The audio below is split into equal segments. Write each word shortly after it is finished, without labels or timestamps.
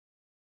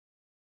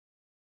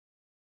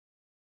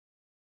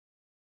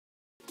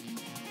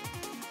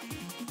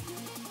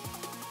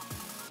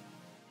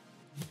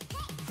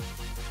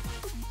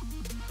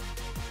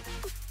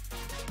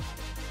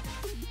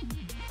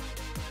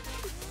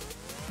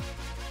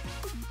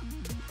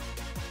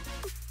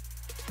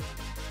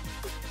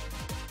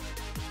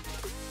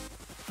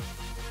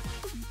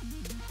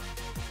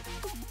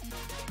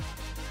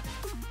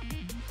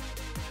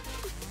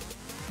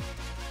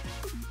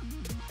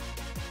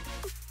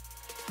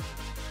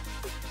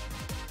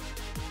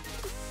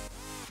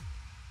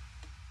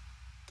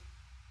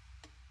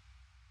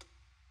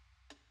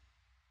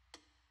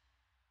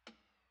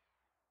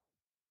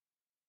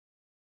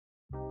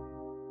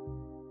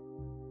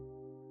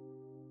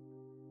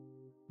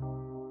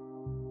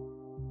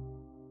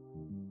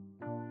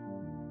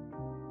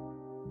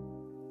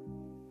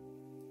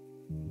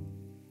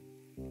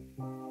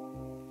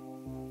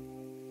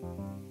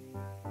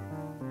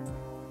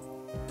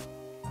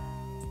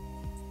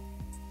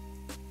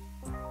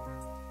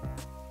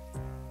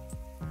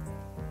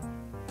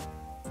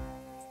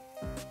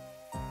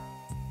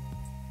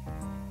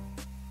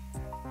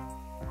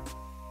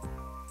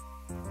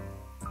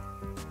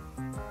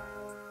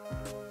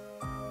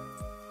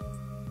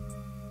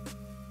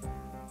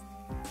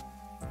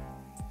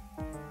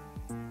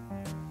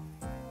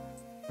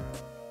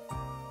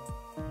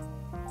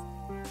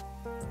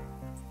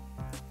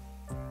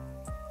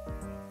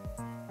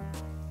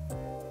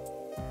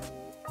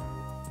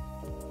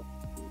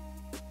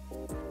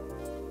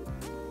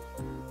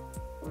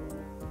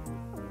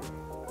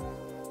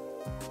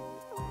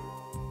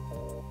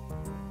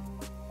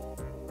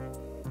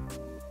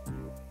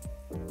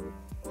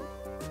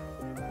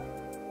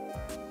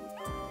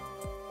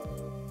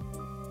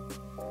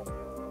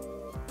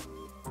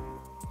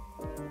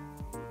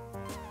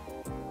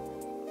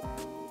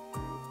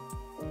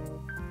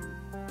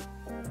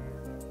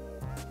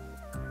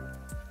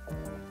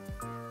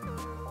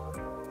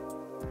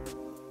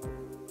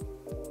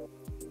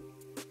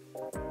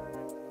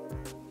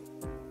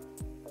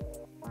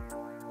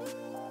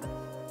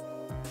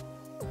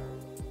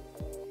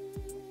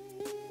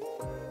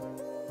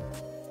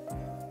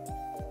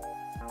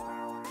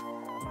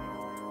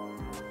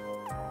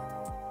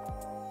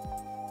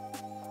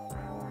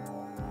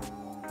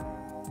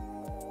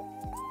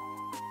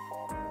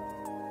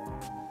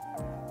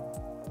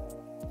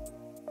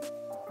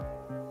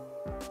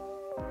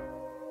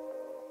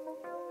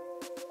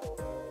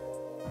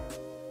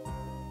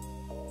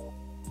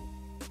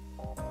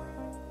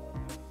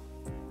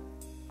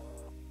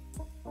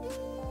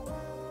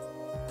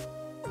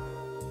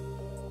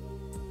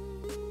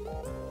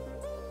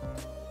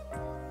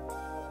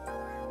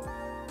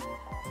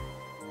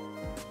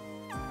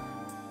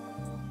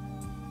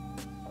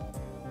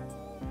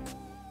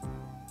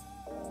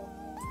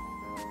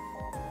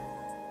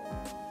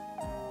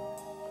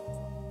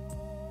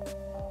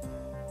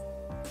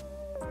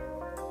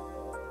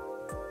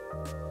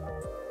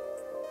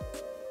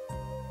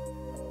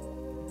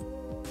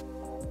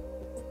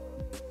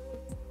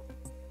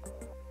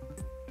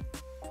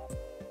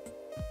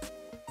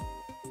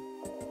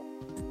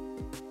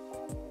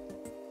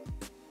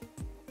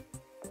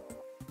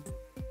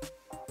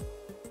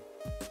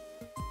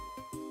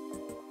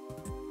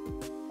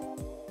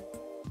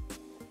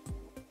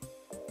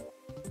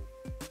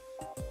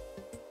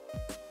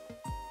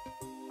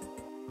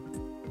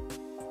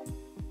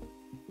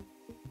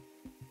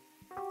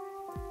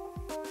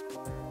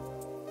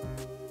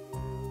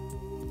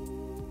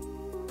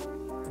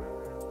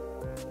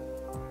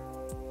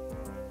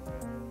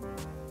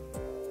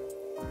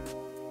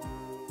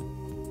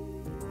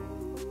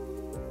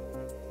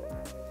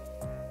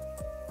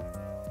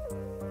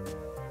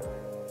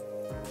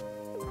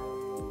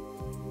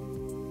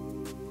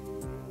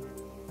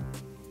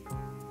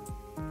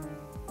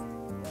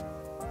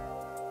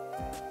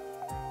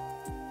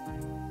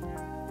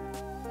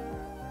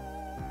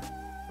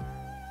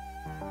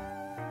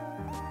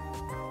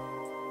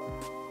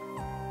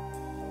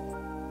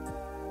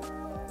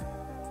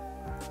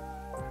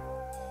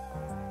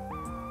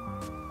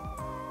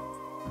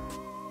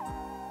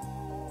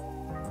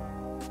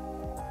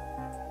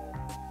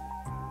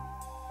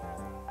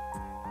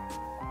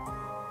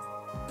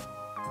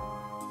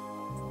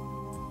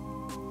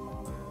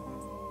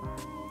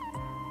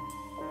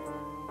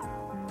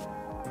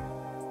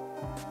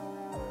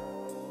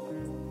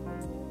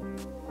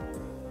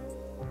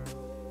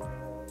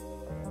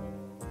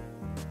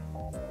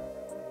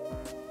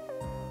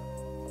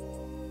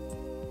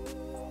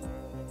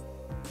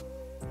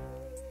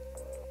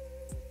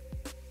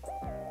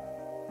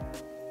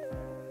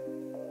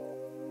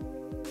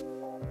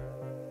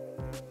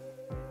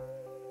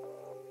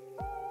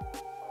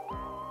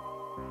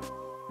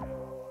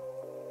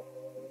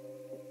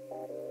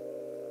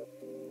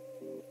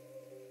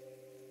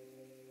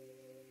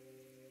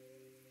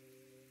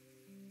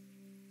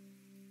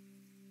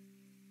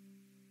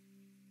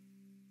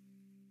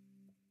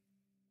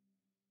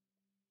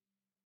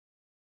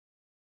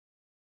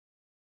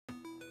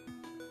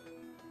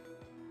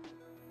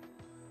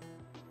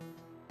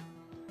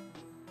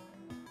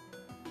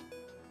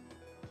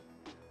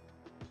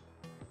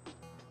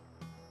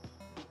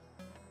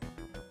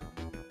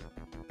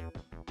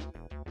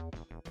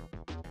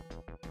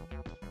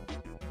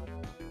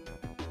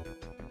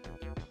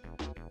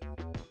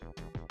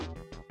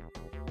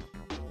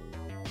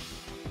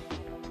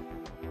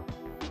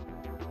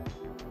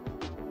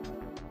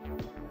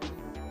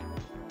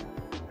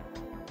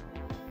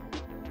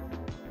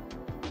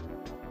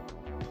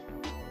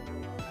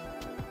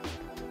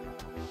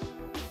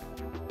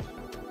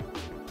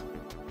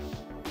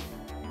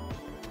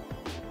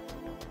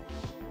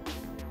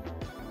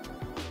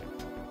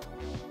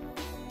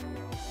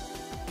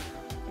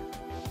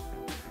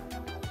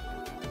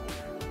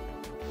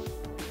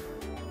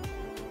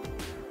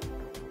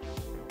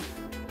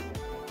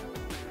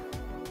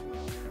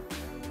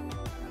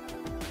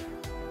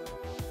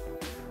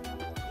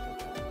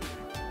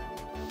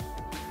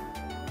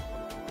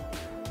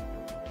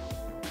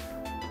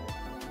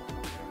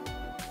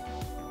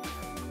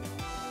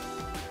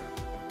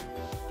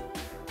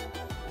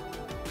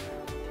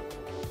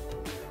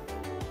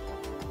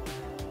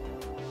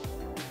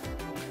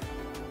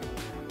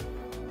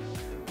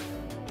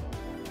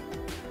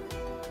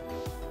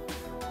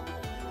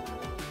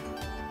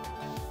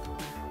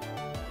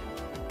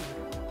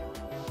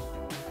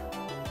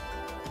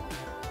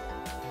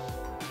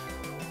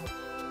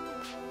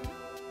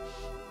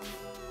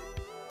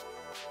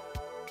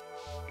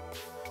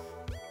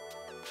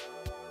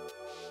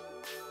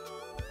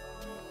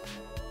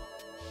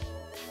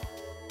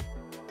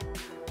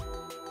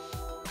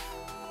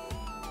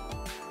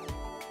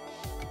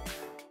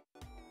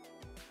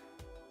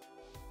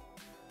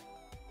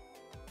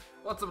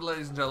What's up,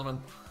 ladies and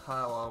gentlemen?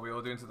 How are we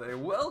all doing today?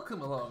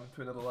 Welcome along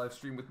to another live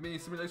stream with me,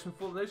 Simulation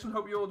for the Nation.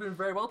 Hope you're all doing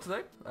very well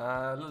today.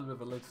 A little bit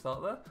of a late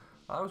start there.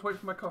 I was waiting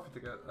for my coffee to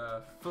get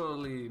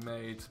fully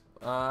made.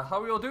 How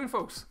are we all doing,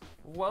 folks?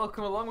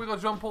 Welcome along. We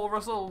got John Paul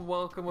Russell.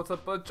 Welcome. What's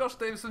up, Josh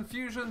Davison,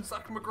 Fusion,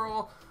 Zach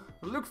McGraw,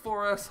 Luke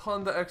Forrest,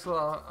 Honda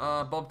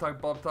XLR, Bob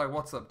Tag.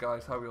 What's up,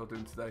 guys? How are we all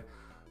doing today?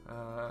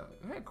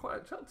 Yeah,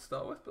 quiet chat to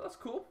start with, but that's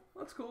cool.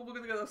 That's cool. We're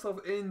gonna get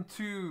ourselves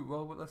into,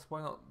 well,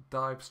 why not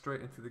dive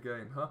straight into the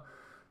game, huh?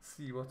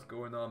 See what's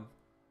going on.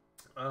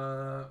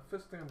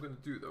 First thing I'm gonna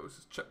do though is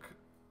just check.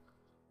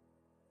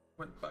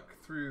 Went back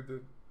through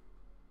the.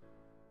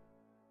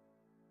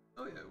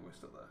 Oh yeah, we're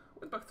still there.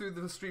 Went back through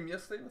the stream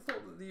yesterday and I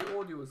thought that the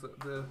audio was,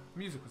 the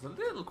music was a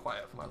little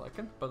quiet for my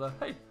liking, but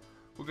hey,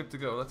 we're good to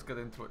go. Let's get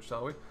into it,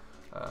 shall we?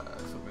 So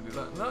we're gonna do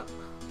that and that.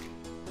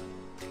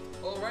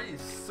 Alrighty,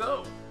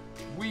 so.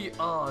 We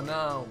are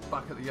now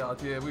back at the yard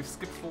here. We've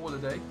skipped forward a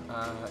day.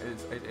 It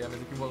is 8 AM as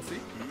you can well see.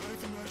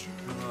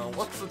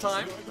 What's the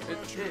time? It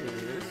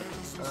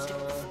is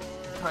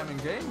time in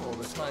game, or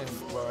the time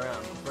where I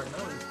am right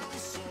now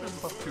is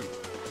past 2.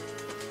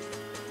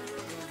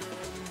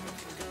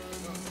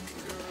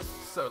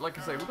 So, like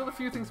I say, we've got a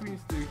few things we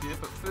need to do here,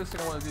 but first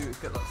thing I want to do is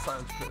get that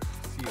sound kit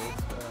sealed.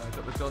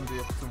 Got the John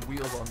Deere, put some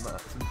wheels on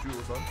that, some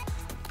jewels on.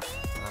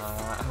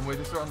 And we're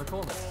just around the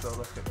corner, so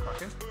let's get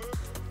cracking.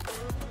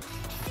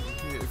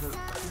 I think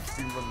it's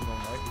been running all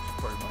night, which is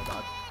probably my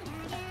bad.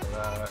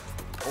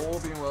 But all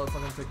being well, it's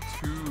not going to take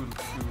too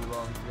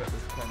long to get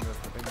this kind of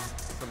in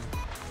some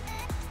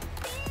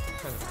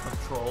kind of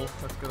control.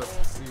 Let's go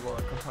see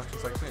what our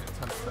compaction's like. It's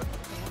 10%.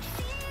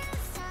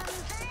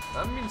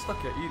 I haven't been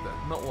stuck yet either,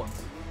 not once.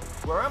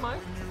 Where am I?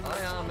 I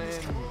am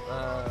in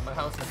my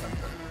house in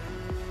Canada.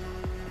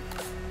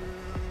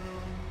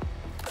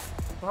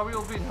 How have we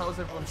all been? How's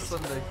everyone's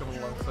Sunday coming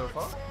along so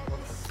far?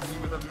 What's new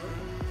with everyone?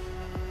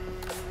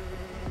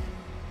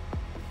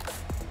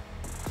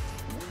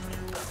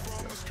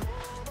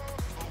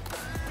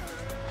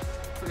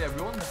 So yeah,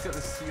 we wanted to get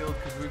this sealed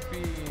because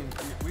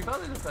we've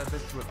added a fair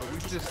bit to it, but we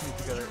just need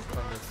to get it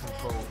kind of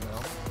controlled now.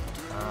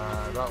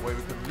 That way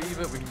we can leave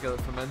it, we can get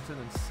it fermented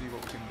and see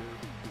what we can do.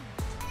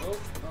 Oh,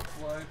 that's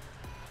why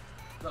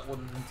that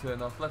one didn't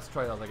turn off. Let's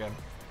try that again.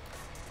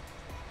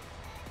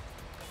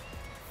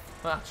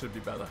 That should be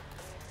better.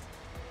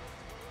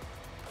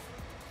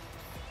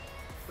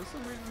 For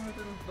some reason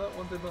that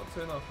one did not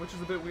turn off, which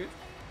is a bit weird.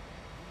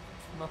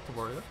 Not to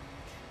worry though.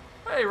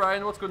 Hey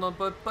Ryan, what's going on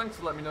bud? Thanks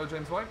for letting me know,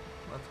 James White.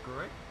 That's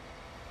great.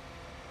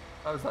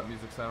 How does that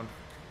music sound?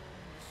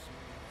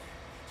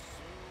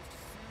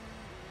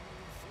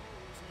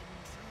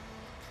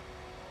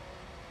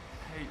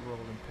 I hate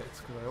rolling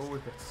pits because I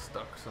always get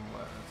stuck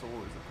somewhere. It's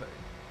always a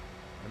pain.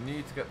 I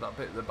need to get that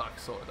bit at the back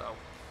sorted out.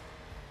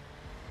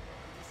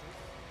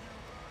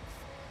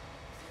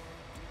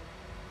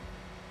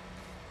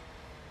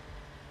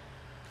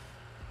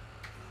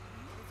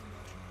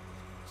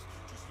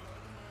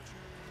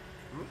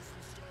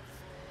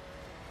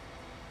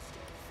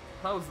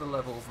 How's the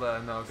levels there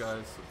now,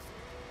 guys?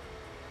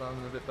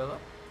 Sounding a bit better?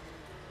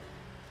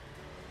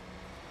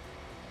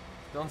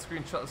 The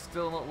on-screen chat is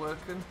still not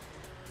working.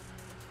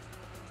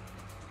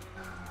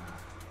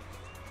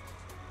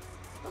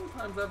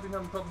 Sometimes I've been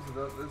having problems with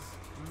that. There's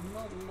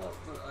not a lot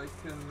that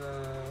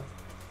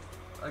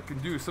I can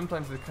do.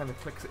 Sometimes it kind of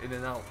clicks in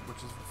and out, which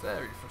is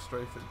very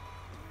frustrating.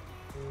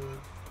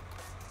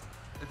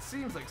 It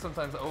seems like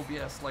sometimes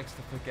OBS likes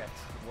to forget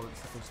what it's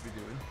supposed to be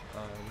doing,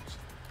 which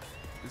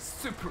is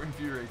super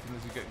infuriating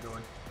as you get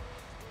going.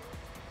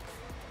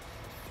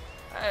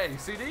 Hey,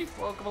 CD,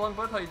 welcome along,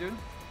 bud. How you doing?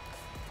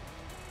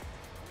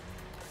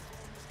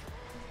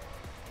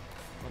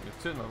 Let me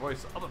turn my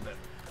voice up a bit.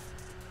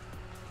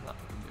 That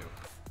we can do.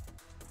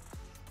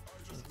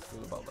 It's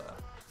all about that.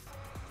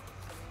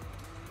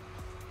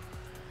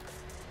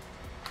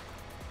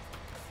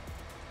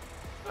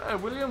 Hey,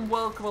 William,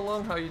 welcome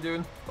along. How you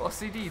doing? Oh,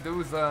 CD,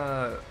 those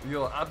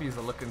your abbeys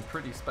are looking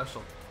pretty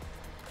special.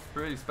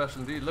 Pretty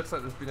special indeed. Looks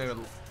like there's been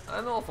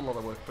an awful lot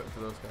of work put into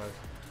those guys.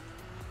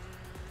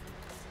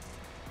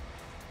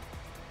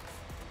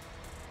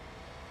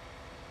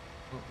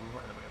 Oh,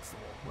 right up against the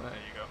wall. There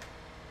you go.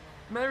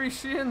 Mary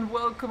Sheehan,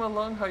 welcome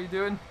along. How you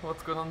doing?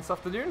 What's going on this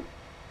afternoon?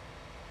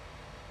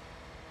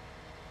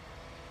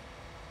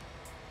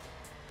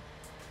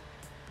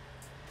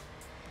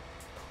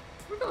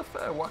 We've got a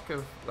fair whack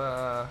of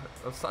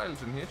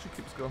silage in here. She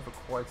keeps going for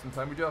quite some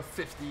time. We do have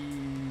 50...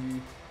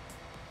 We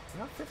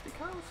have 50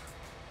 cows?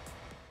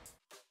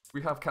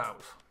 We have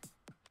cows.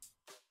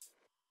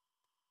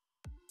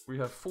 We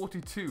have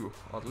 42,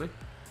 oddly.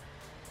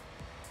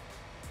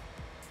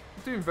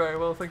 Doing very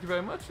well, thank you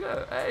very much.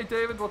 Yeah. Hey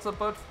David, what's up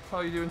bud? How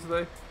are you doing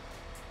today?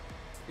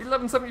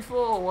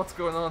 1174, what's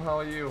going on? How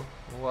are you?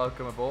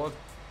 Welcome aboard.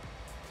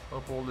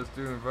 Hope all is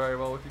doing very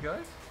well with you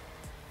guys.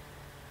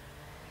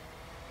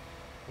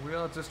 We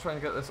are just trying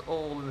to get this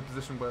all in a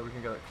position where we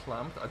can get it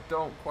clamped. I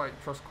don't quite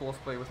trust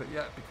Courseplay with it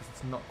yet because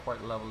it's not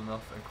quite level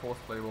enough, and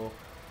Courseplay will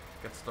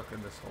get stuck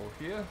in this hole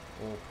here,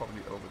 or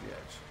probably over the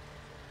edge.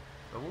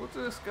 So we'll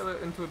just get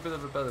it into a bit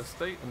of a better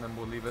state, and then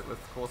we'll leave it with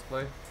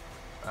Courseplay.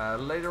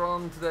 Later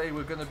on today,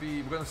 we're going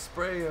to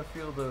spray a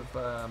field of.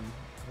 I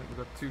think we've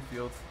got 2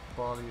 fields,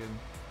 barley and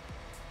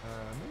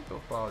maybe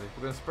both barley.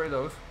 We're going to spray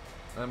those,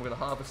 and then we're going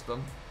to harvest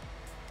them.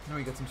 And then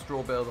we get some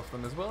straw baled off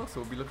them as well, so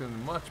we'll be looking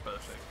in much better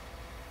shape.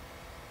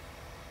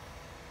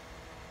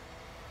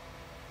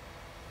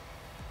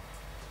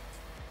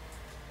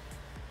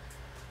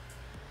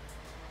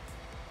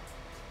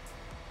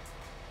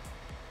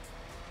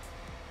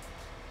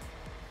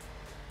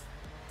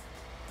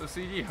 So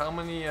CD, how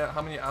many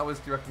hours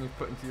do you reckon you've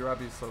put into your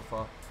abbeys so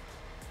far?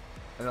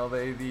 And are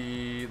they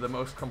the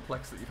most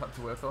complex that you've had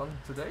to work on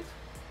to date?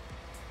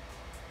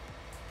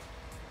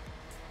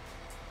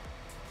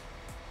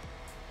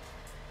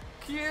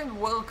 Kian,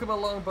 welcome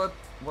along, bud.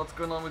 What's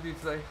going on with you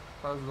today?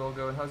 How's it all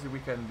going? How's your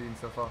weekend been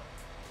so far?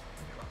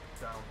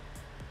 Down.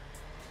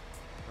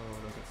 Oh,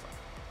 don't get stuck.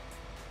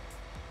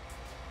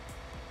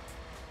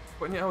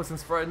 20 hours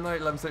since Friday night,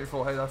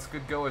 11:74. Hey, that's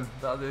good going.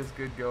 That is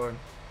good going.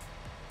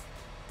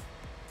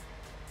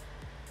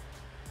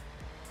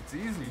 It's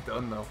easily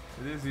done though.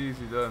 It is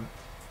easily done.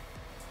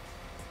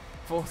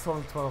 4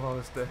 solid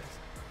 12-hour days.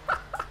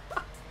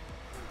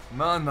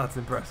 Man, that's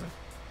impressive.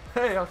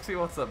 Hey Oxy,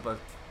 what's up bud?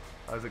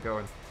 How's it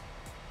going?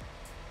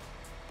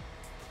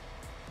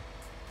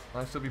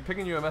 I shall be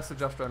pinging you a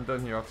message after I'm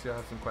done here, Oxy. I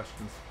have some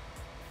questions.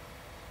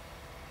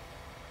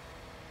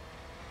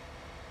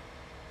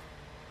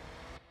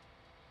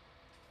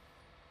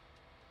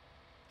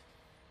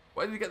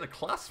 Where did you get the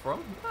class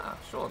from? Ah,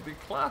 sure. The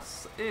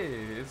class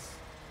is...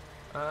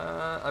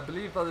 I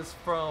believe that is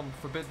from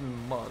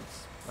Forbidden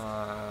Mods,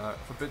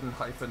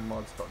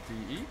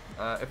 forbidden-mods.de.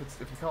 If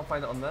you can't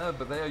find it on there,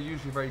 but they are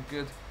usually very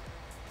good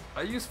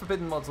I use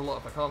Forbidden Mods a lot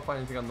if I can't find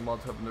anything on the mod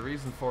hub, and the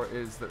reason for it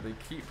is that they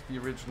keep the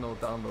original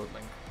download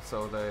link.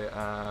 So they,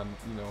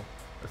 you know,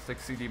 let's take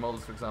CD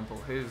Models for example.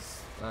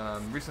 His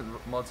recent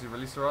mods he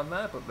released are on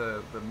there, but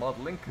the mod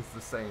link is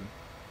the same,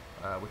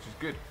 which is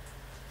good.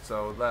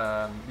 So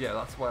yeah,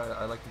 that's why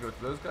I like to go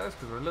to those guys,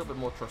 because they're a little bit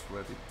more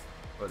trustworthy.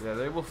 But yeah,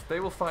 they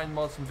will find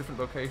mods from different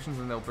locations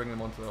and they'll bring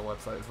them onto their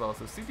website as well.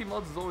 So CD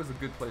Mods is always a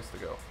good place to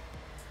go.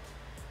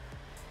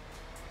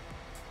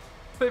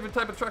 Favorite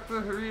type of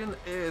tractor, Ian,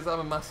 is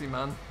I'm a Massey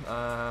man.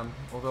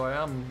 Although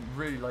I am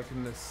really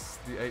liking the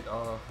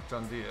 8R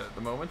John Deere at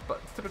the moment, but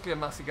typically a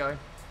Massey guy.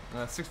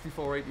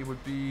 6480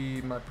 would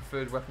be my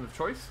preferred weapon of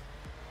choice.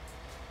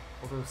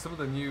 Although some of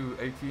the new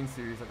 18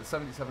 series, like the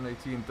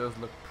 7718, does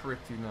look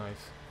pretty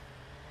nice.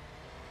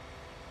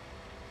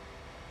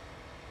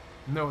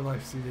 No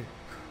life CD.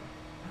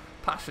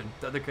 Passion,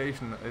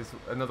 dedication is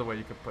another way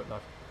you could put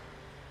that.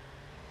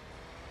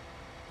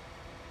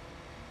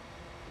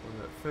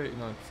 What is it?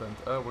 39%.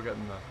 Oh, we're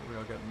getting there. We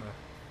are getting there.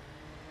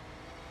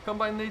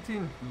 Combine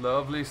 18.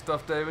 Lovely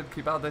stuff, David.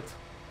 Keep at it.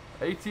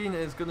 18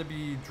 is going to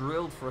be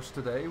drilled for us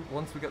today.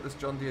 Once we get this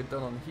John Deere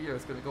done on here,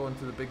 it's going to go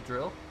into the big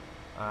drill.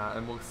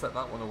 And we'll set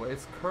that one away.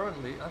 It's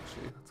currently,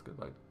 actually, that's good,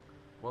 like,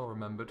 well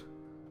remembered.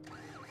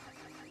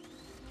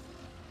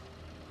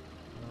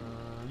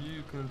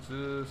 You can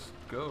just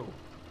go.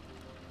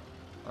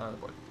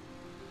 Boy.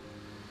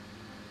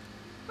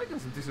 Making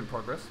some decent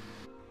progress.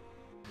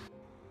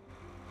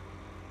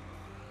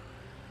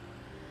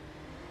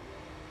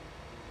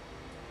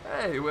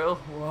 Hey Will,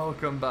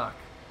 welcome back.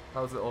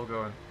 How's it all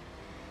going?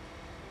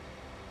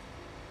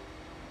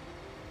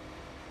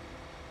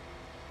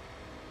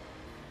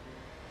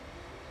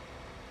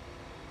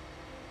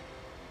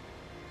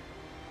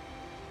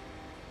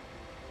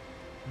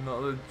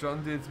 Not the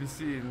John Deere to be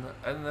seen.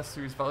 NS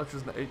Series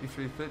vouchers and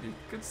 8330.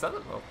 Good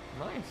setup though.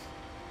 Nice.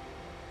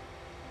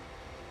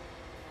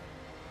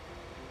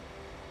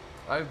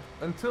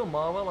 Until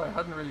Marwell, I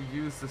hadn't really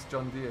used this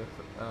John Deere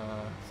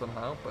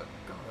somehow, but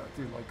God, I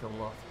do like it a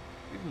lot.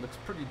 Even looks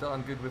pretty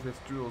darn good with its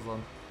jewels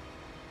on.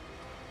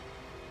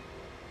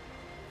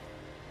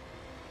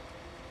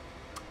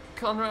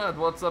 Conrad,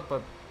 what's up,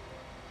 bud?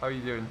 How are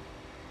you doing?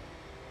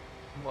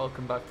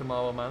 Welcome back to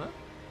Marwell Manor.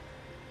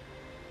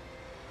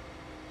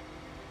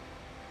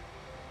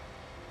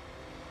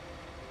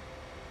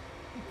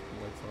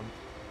 Lights on.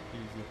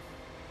 Easy.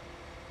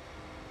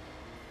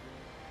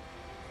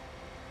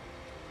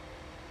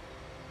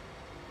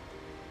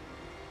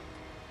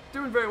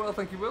 Doing very well,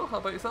 thank you, Will. How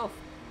about yourself?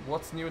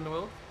 What's new in the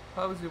world?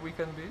 How's your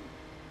weekend been?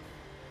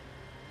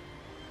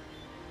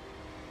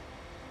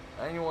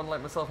 Anyone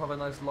like myself have a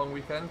nice long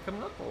weekend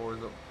coming up, or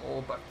is it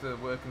all back to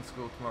work and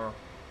school tomorrow?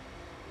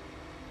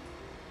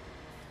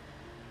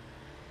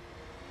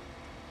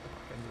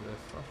 Back into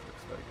this. That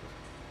looks very good.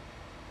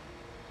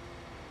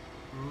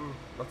 Ooh,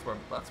 that's where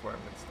I'm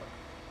getting stuck.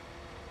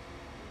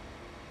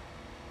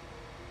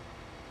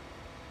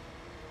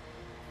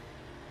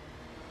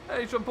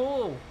 Hey, Jean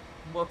Paul!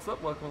 What's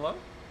up? Welcome along.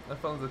 I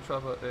found the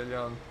Trevor early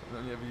on and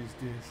only ever used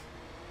deers.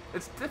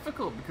 It's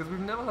difficult because we've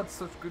never had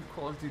such good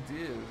quality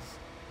deers.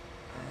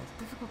 It's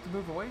difficult to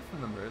move away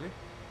from them, really.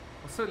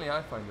 Well, certainly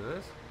I find it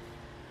is.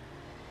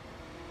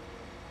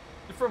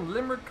 You're from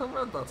Limerick,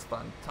 Conrad? That's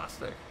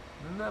fantastic.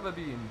 Never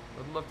been.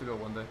 I'd love to go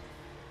one day.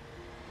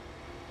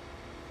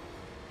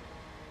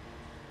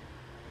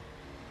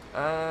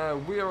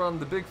 We are on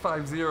the big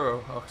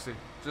 5-0, Oxy.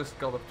 Just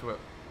got up to it.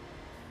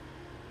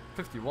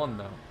 51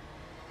 now.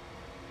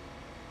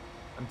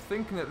 I'm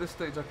thinking at this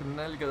stage I can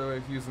nearly get away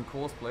with using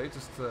Courseplay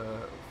just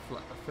to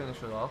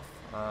finish it off.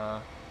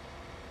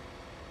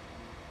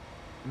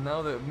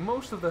 Now that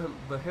most of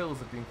the hills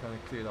have been kind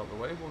of cleared out of the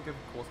way, we'll give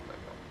Courseplay a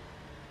go.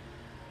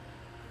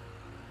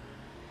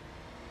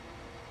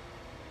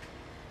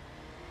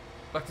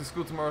 Back to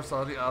school tomorrow,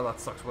 sadly. Ah, that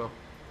sucks, Will.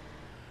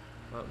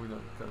 But we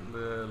don't get a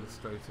little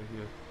straighter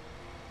here.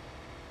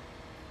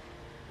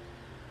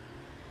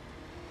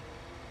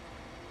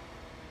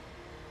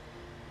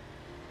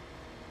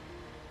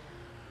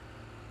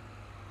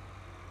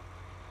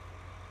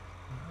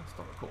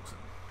 Start recording.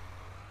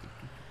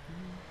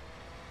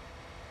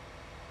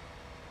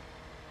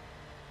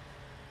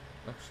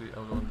 Actually, I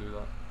don't want to do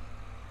that.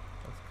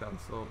 That's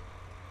cancelled.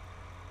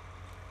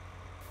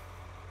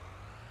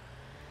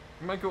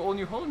 You might go all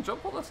New Holland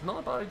jump. Well, that's not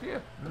a bad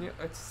idea.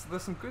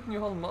 There's some good New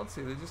Holland mods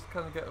here. They just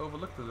kind of get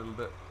overlooked a little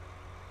bit.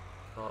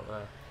 Start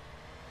there.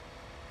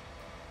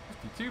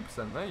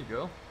 52%. There you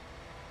go.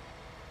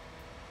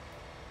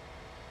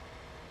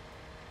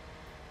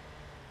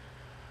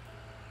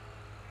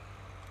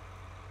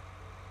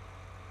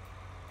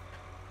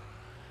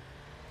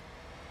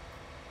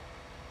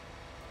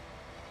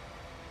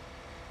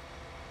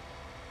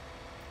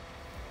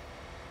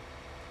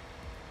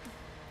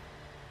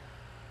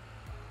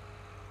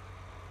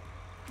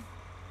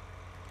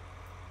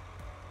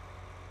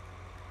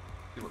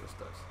 See what this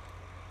does.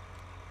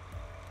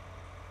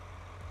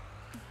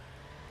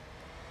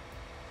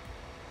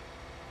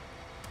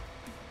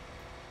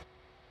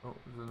 Oh,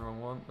 this is the wrong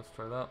one. Let's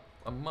try that.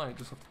 I might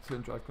just have to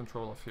turn drive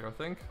control off here, I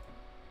think.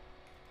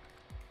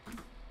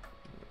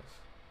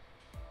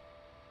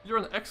 You're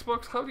on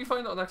Xbox? How do you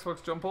find it on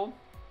Xbox, John Paul?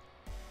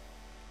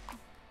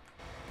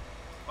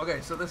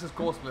 Okay, so this is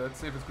courseplay. Let's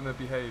see if it's going to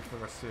behave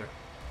for us here.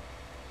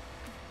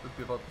 Should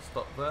be about to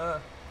stop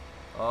there.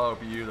 Oh,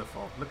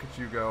 beautiful. Look at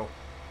you go.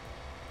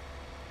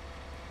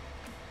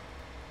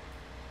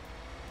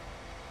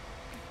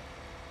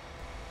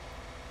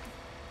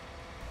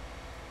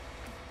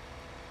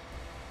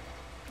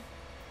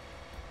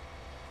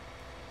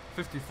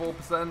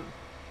 %.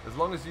 As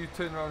long as you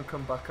turn around and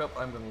come back up,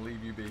 I'm going to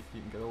leave you be. You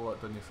can get all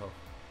that done yourself.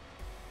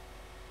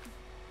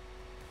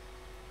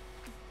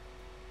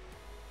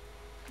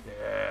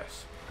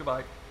 Yes.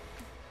 Goodbye.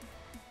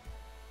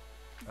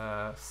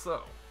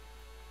 So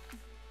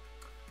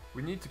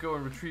we need to go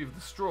and retrieve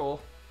the straw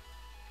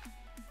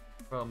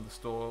from the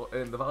store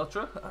in the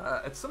voucher.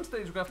 At some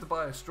stage we're going to have to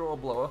buy a straw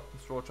blower,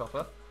 a straw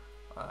chopper.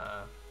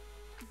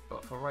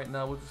 But for right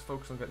now we'll just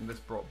focus on getting this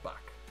brought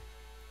back.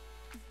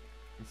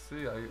 You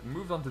see, I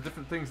moved on to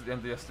different things at the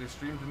end of yesterday's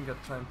stream, didn't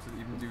get time to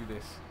even do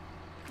this.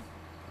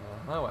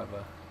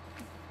 However,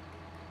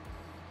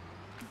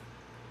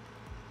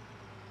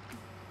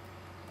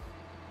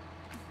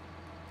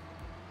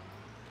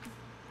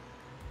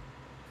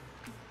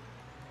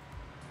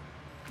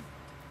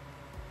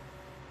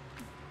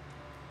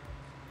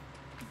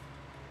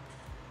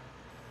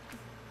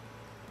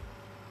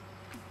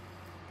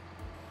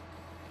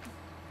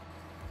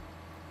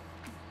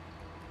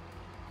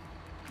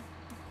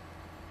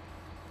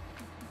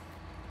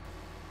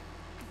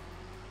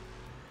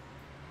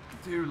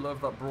 I do love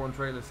that Brawn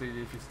trailer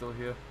CD if you're still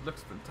here.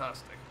 Looks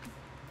fantastic.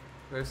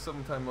 There's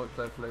sometime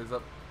multiplayer plays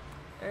up.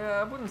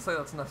 Yeah, I wouldn't say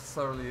that's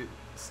necessarily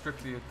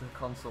strictly at the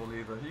console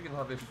either. You can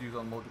have issues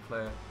on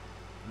multiplayer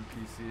and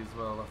PC as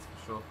well, that's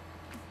for sure.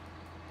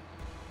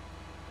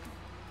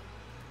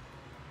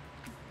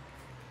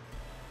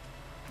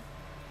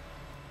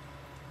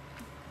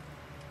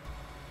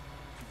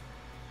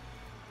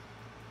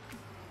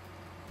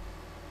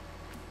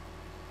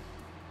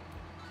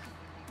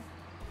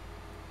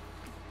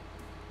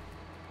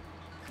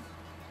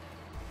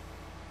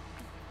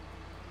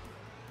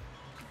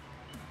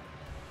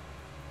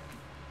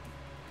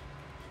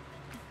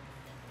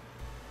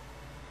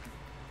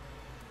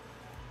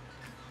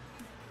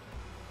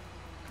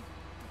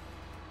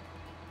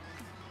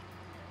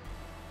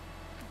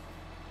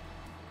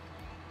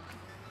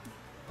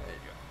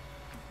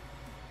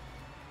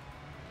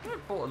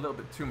 I bought a little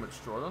bit too much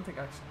straw. I don't think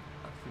I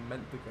actually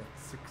meant to get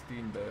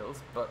 16 bales,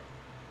 but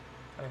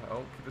hey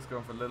ho, keep this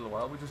going for a little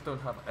while. We just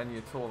don't have any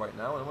at all right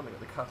now, and I want to get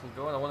the cattle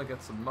going. I want to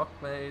get some muck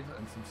made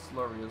and some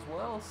slurry as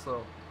well,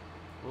 so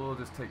we'll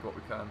just take what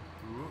we can.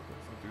 Ooh,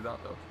 let's not do that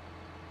though.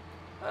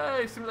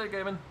 Hey, Simulator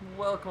Gaming,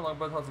 welcome along,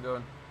 bud. How's it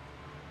going?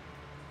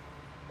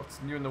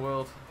 What's new in the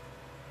world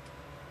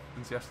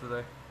since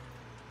yesterday?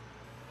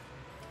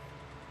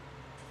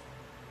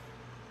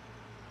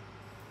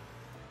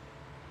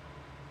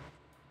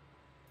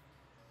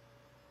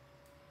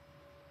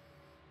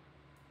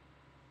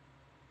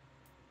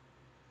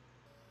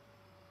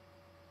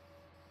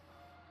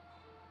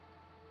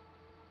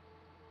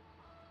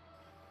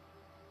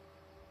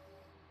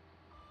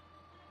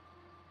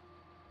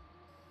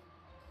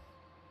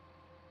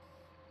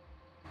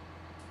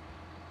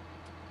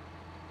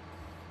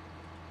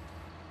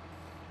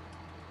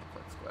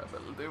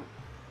 That'll do.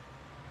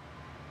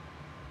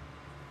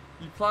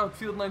 You ploughed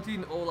field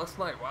 19 all last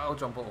night. Wow,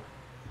 John Paul.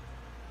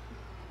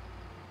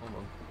 Hold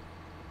on.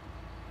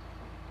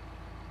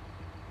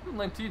 Field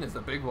 19 is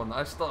a big one.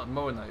 I started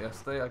mowing that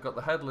yesterday. I got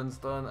the headlands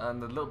done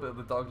and a little bit of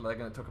the dog leg,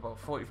 and it took about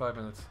 45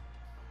 minutes.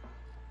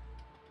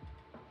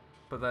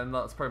 But then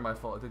that's probably my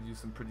fault. I did use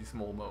some pretty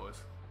small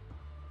mowers.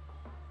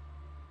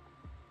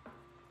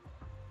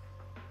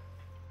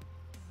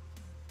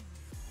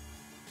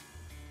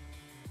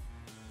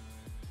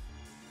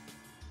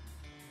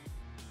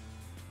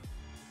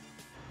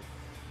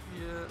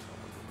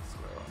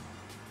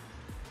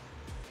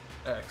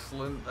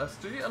 Excellent,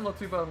 SG. I'm not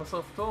too bad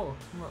myself at all.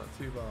 Not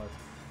too bad.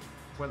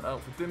 Went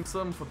out for dim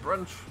sum for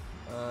brunch,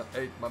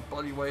 ate my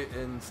body weight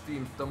in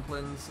steamed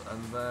dumplings,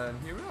 and then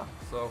here we are.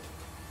 So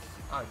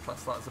I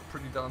class that as a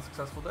pretty darn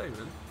successful day,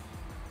 really.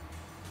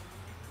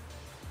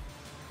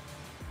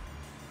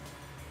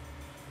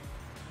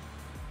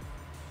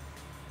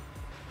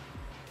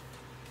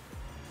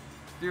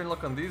 Dear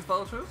luck on these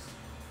vouchers.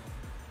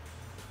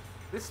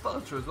 This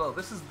voucher as well,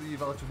 this is the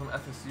voucher from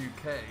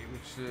FSUK,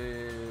 which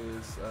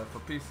is for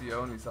PC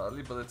only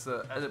sadly, but it's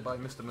edited by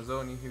Mr.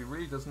 Mazzoni, who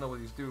really does know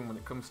what he's doing when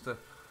it comes to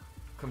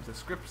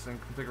scripts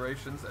and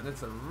configurations, and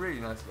it's a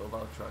really nice little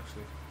voucher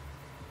actually.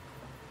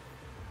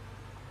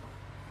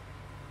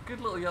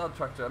 Good little yard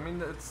tractor. I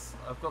mean,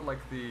 I've got like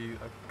the,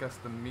 I guess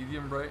the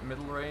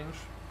middle range.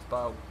 It's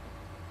about,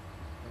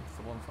 I think it's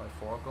the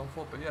 154 I've gone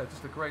for, but yeah,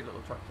 just a great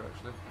little tractor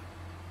actually.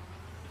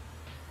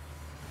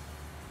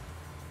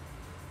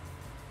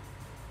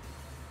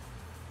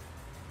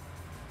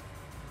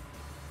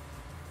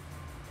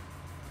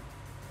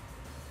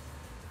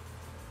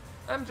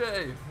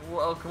 MJ,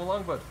 welcome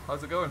along, bud.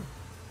 How's it going?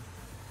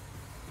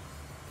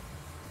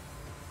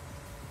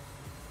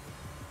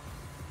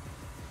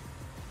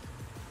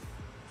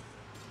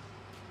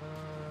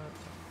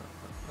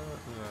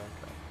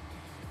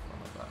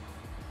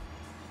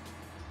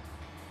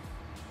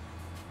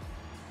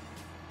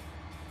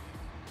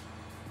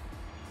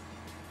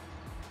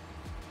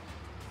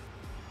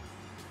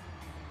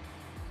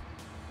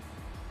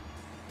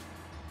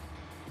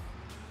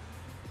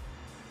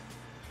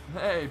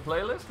 Hey,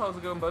 playlist, how's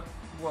it going, bud?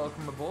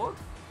 Welcome aboard.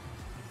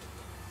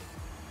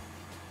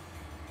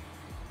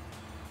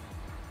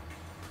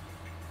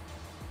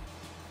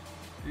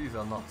 These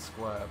are not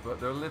square, but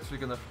they're literally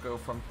going to go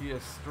from here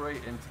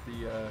straight into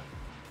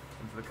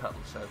the cattle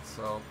shed,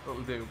 so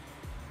it'll do.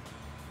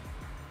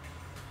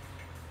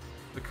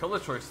 The colour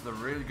choices are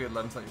really good,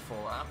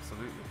 1174,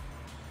 absolutely.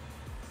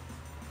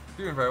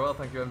 Doing very well,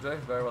 thank you, MJ.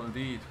 Very well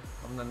indeed.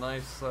 Having a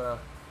nice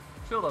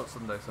chilled out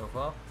Sunday so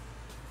far,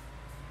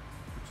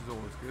 which is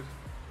always good.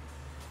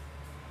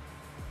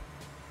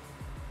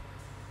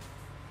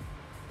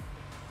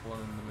 One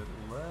in the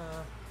middle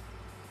there.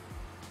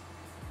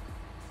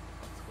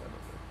 That's where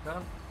I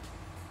can.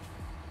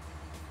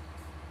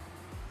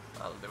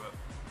 That'll do it.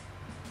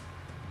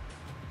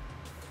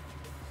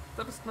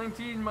 Episode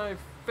 19, my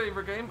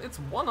favourite game. It's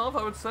one of,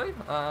 I would say.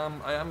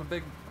 I am a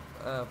big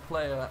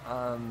player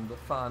and a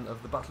fan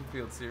of the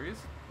Battlefield series.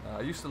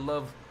 I used to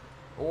love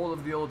all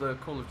of the older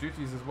Call of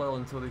Duties as well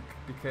until they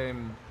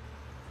became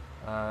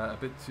a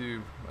bit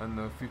too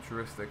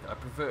futuristic.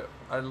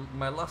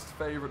 My last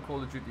favourite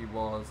Call of Duty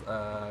was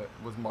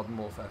Modern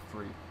Warfare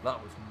 3.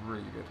 That was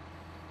really good.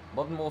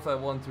 Modern Warfare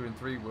 1, 2 and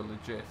 3 were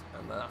legit,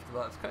 and then after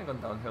that it's kind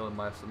of gone downhill in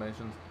my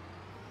estimations.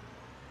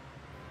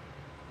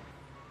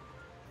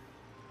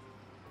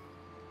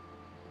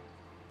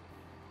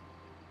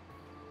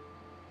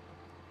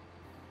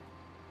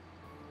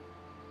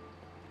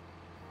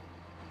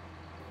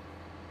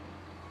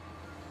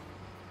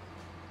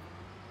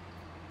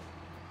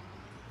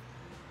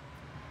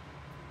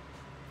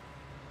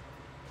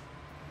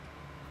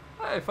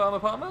 Hey Farmer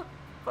Palmer,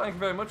 thank you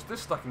very much.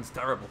 This stacking's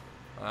terrible,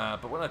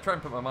 but when I try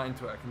and put my mind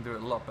to it I can do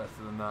it a lot better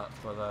than that.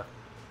 But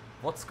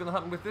what's going to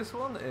happen with this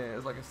one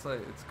is, like I say,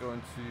 it's going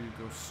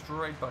to go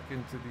straight back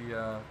into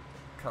the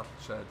cattle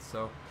shed,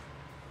 so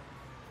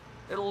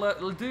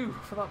it'll do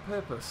for that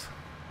purpose.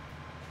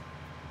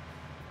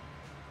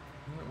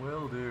 It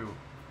will do.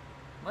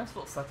 Nice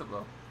little setup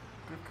though.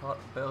 Good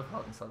bale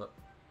carton setup.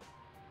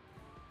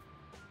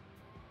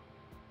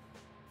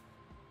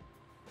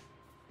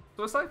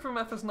 So aside from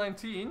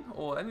FS19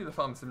 or any of the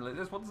farm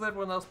simulators, what does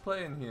everyone else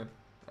play in here?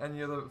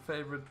 Any other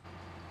favourite...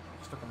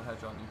 You're stuck on the hedge,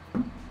 aren't you?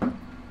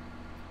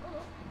 Oh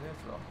no, yes,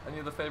 well.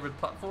 Any other favourite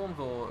platforms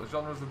or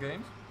genres of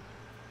games?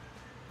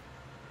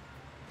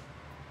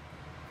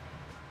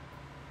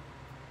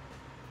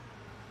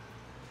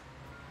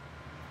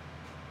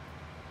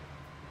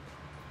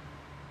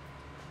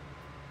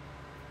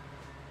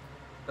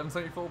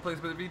 M74 plays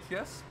a bit of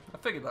ETS. I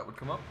figured that would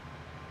come up.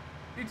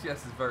 ETS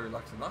is very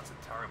relaxing. That's a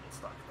terrible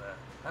stack there.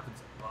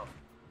 Heavens above.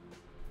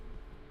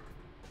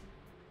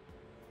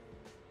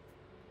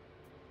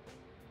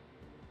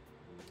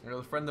 I got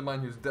a friend of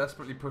mine who's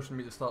desperately pushing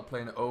me to start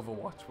playing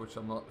Overwatch, which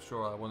I'm not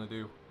sure I want to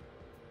do.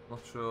 Not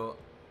sure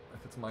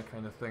if it's my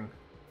kind of thing.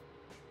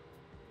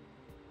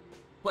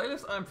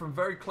 Playlist, I'm from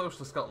very close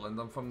to Scotland.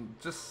 I'm from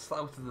just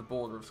south of the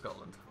border of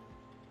Scotland.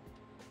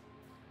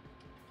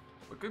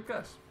 But good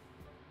guess.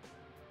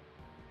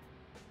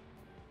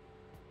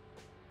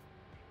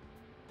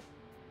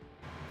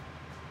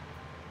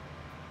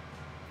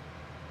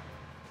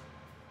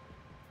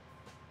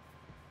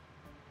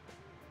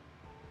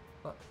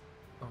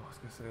 Oh, I was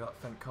going to say that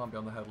thing can't be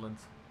on the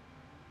headlands.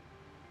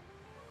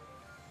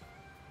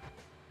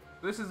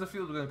 This is the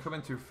field we're going to come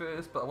into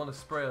first, but I want to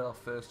spray it off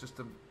first just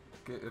to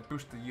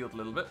boost the yield a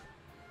little bit.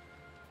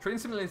 Train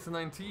Simulator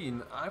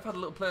 19, I've had a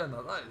little play on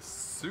that. That is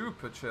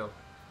super chill.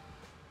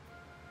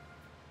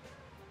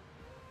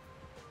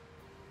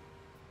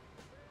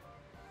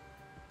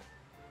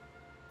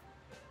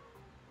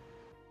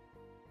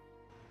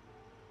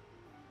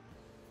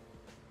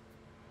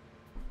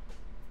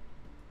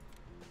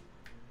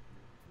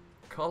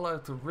 Call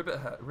out to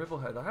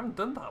Ribblehead. I haven't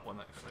done that one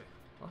actually.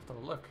 I'll have to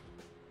have a look.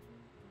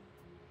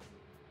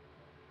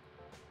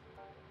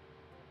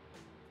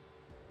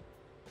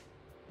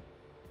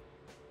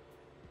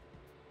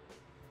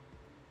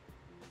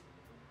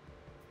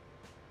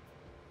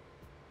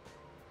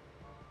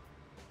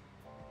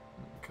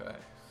 Okay,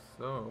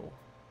 so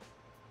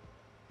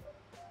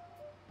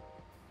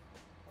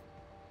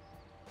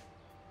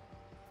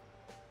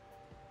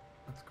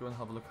let's go and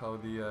have a look how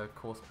the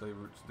courseplay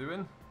route's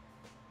doing.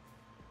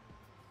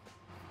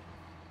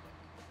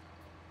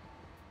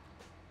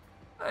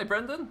 Hey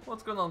Brendan,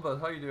 what's going on bud?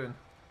 How are you doing?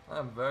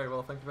 I'm very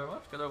well, thank you very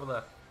much. Get over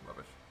there.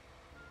 Rubbish.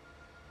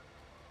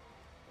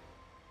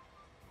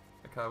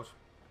 The cows.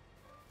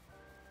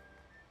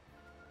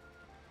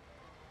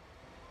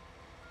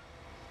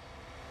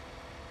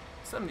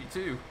 $72.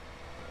 Awesome.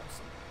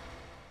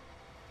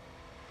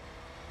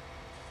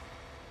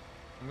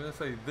 I'm going to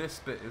say this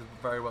bit is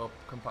very well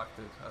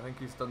compacted. I think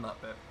he's done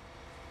that bit.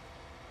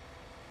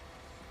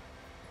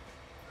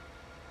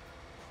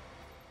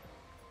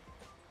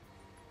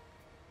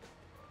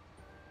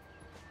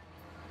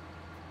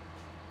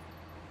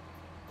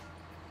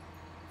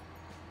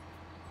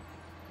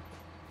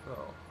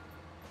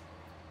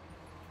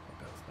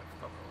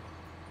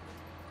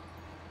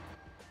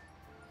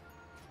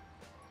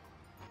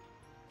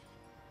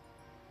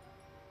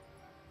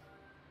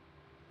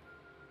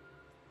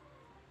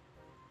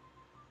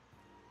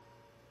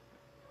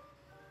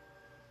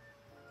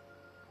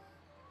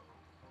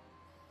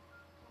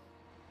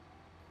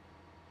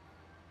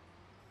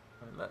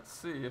 Let's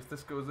see if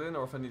this goes in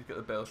or if I need to get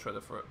the bale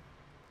shredder for it.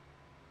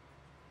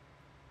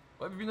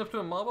 What have you been up to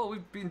in Marwell?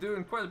 We've been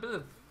doing quite a bit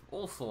of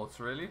all sorts,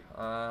 really.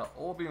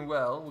 All being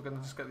well, we're going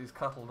to just get these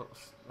cattle,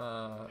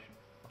 have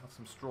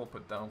some straw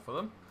put down for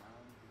them.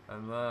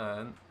 And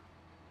then...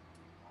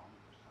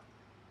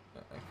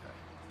 okay.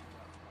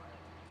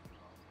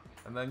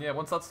 And then, yeah,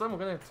 once that's done, we're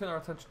going to turn our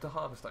attention to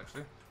harvest,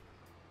 actually.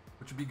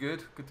 Which would be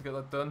good. Good to get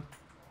that done.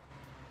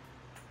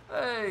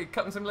 Hey,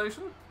 Captain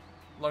Simulation.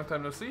 Long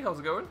time no see. How's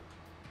it going?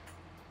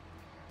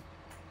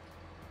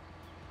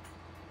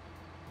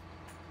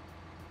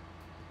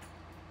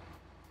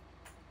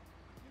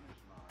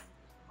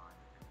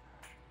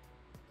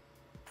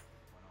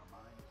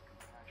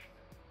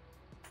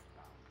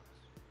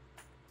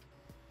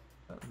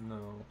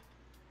 No.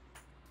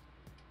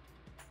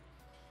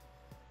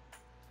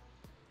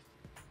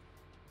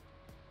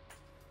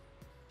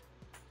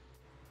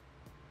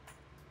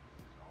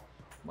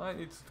 Might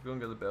need to go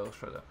and get the bale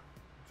shredder,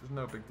 which is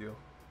no big deal.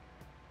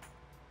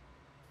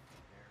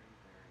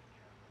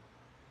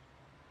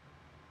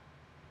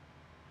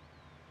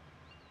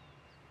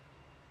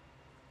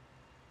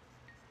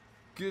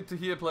 Good to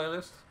hear,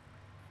 playlist.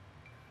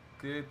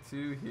 Good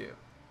to hear.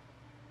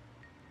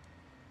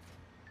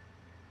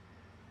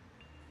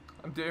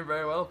 I'm doing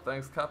very well,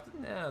 thanks,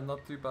 Captain. Yeah,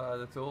 not too bad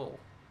at all.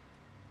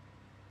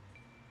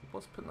 I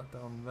was putting that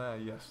down there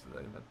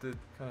yesterday, and I did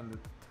kind of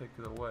take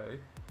it away.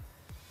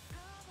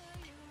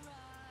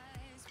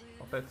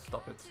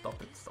 Stop it.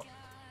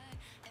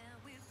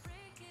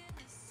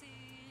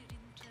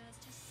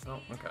 Oh,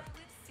 okay.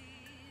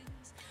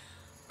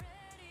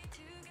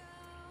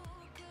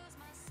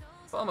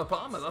 Farmer,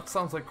 that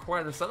sounds like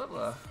quite a setup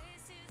there.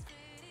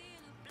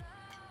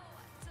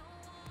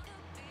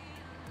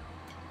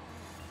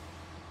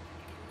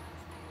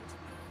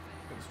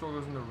 The straw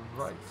goes on the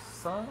right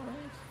side.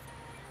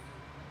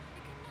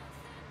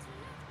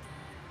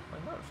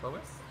 Find out, shall we?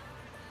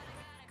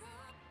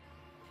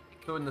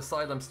 So in the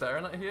side I'm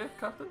staring at here,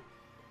 Captain?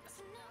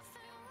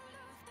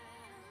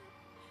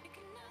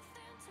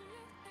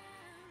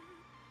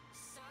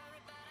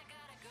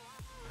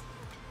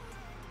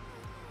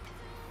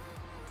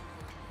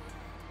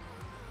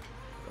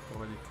 That's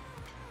already.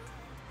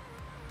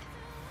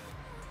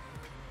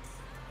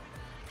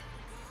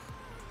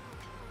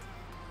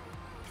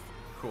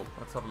 Cool,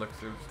 let's have a look,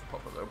 see, just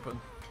pop it open.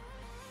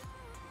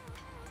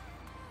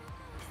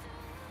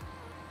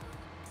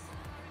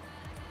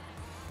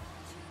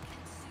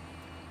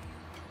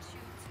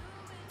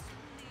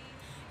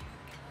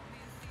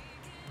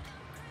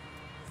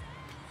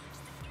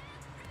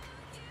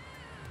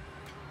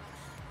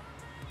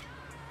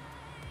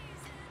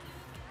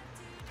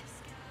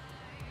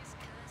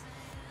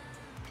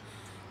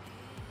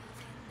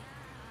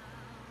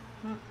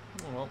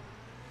 Oh well.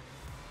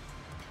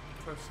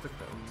 Try to stick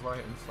that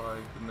right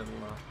inside the middle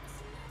now.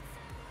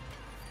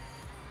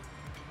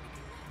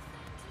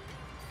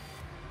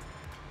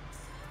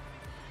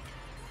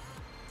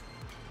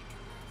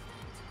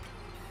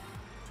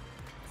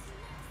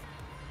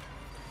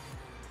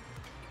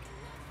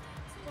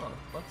 Oh,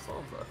 that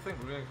solves it. I think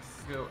we're going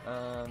to go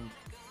and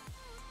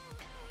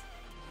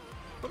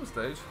at some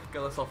stage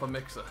get ourselves a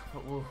mixer,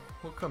 but we'll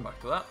come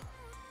back to that.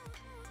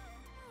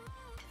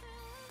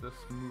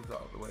 Just move that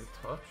out of the way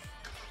a touch.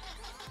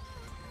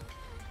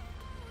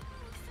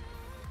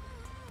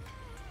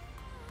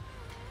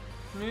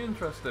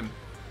 Interesting.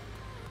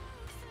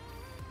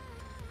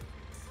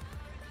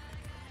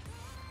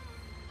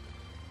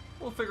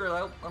 We'll figure it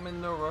out. I'm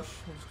in no rush.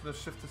 I'm just going to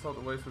shift this out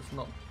of the way so it's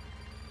not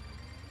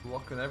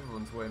blocking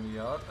everyone's way in the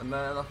yard. And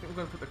then I think we're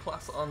going to put the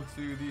class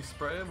onto the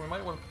sprayer. We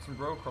might want to put some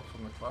row crops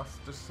on the class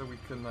just so we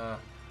can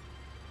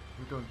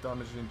we don't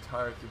damage the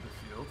entirety of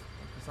the field,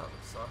 because that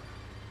would suck.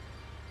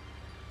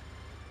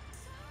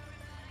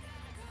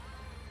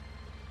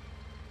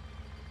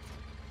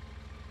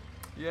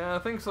 Yeah, I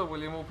think so,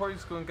 William. We'll probably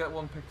just go and get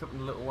one picked up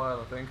in a little while,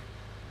 I think.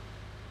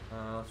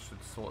 That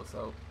should sort us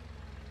out.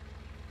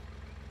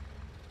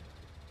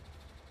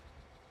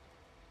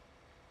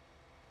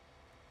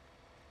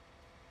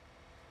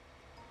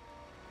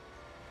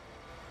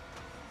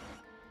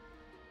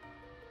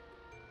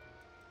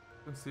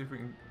 Let's see if we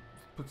can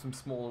put some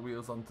smaller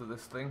wheels onto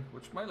this thing,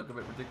 which might look a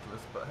bit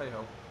ridiculous, but hey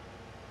ho.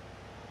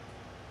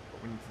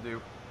 What we need to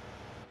do.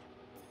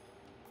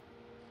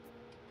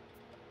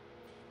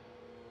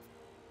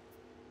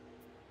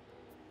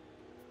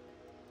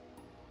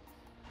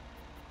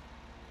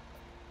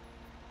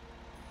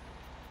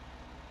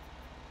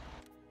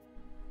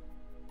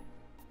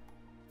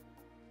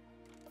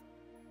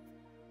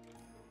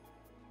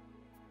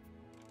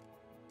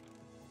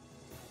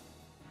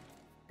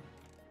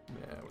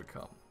 Yeah, we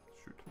can't.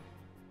 Shoot.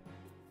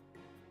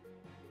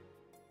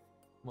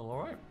 Well,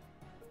 alright.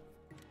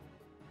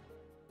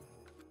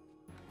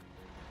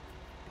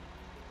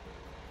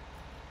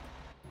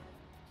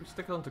 If we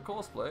stick it onto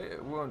cosplay,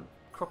 it won't,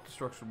 crop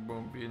destruction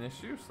won't be an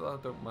issue, so I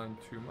don't mind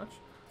too much.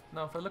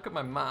 Now, if I look at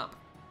my map,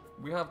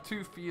 we have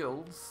two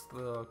fields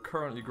that are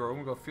currently growing.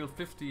 We've got field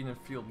 15 and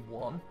field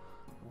 1.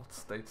 What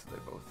states are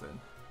they both in?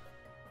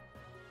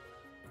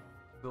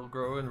 Still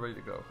growing, ready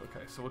to go.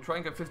 Okay, so we'll try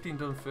and get 15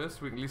 done first,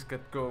 so we can at least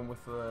get going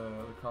with the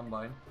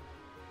combine.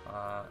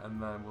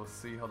 And then we'll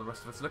see how the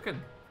rest of it's looking.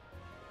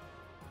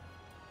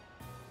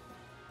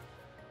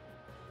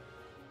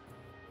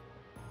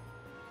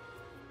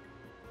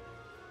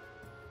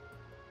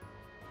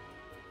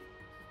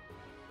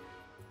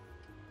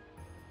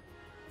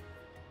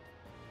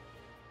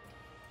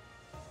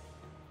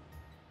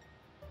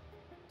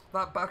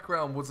 That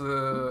background was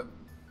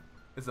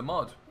is a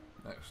mod,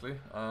 actually.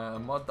 A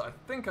mod that I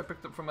think I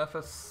picked up from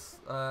FS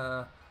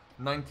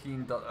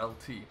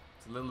 19.lt.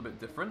 It's a little bit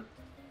different.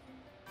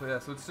 But yeah,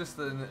 so it's just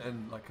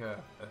in like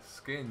a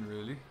skin,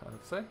 really, I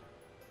would say.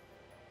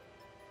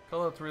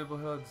 Call out to Readable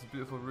Hoods,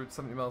 beautiful route,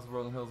 70 miles of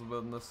rolling hills and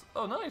wilderness.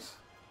 Oh, nice!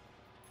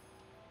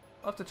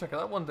 I'll have to check it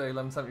out one day,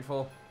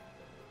 1174.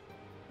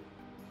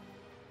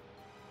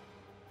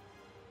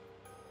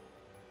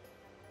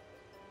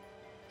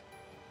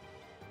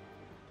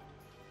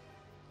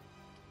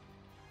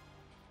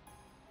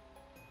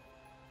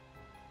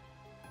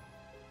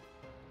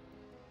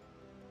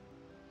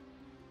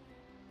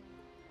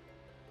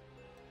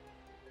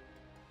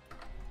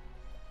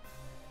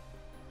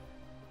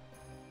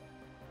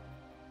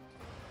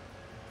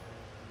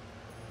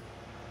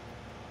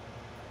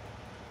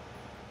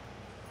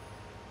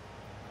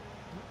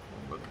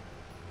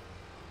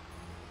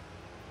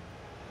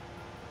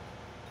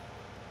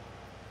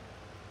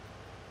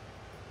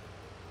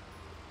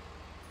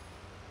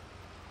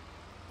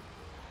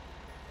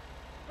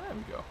 There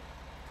we go.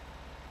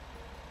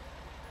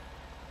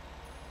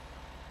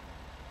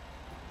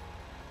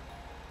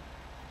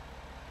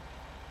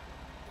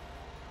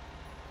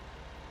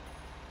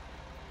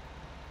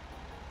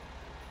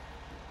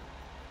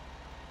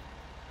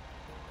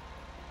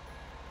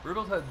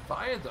 Ribblehead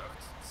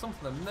Viaduct,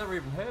 something I've never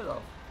even heard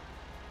of.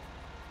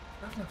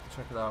 Definitely have to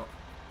check it out.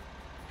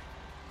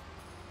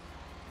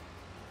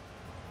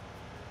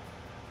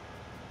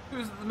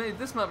 Who's made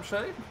this map,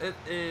 Shay? It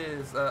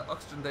is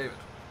Oxygen David.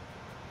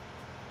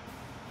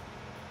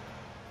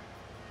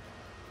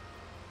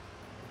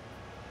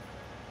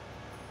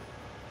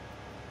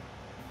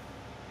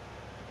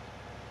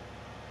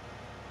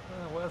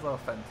 Where's our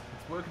fence?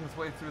 It's working its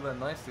way through there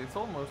nicely. It's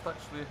almost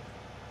actually,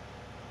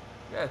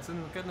 yeah, it's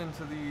getting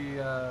into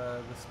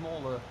the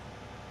smaller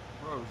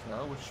rows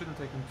now, which shouldn't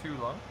take them too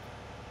long.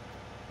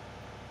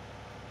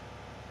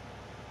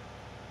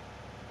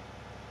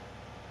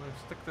 I'm going to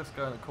stick this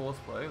guy in a course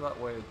play, that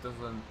way it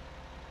doesn't,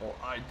 or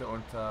I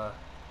don't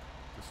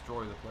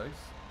destroy the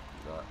place.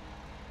 Do that,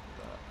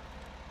 do that.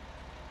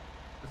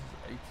 This is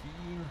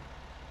 18.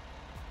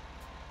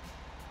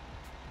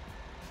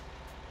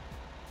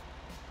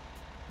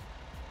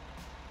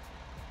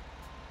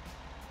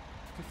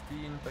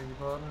 Beg your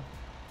pardon.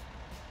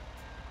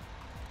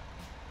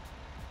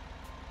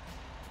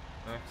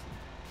 Excellent.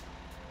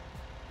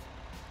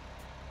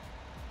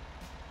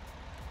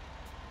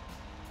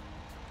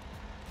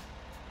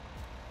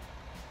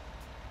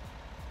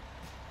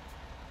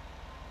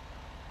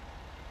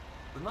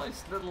 The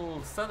nice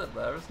little setup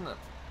there, isn't it? It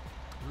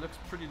looks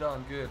pretty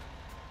darn good.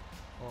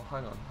 Oh,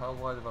 hang on. How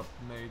wide have I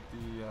made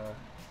the...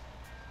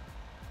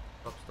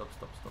 Stop.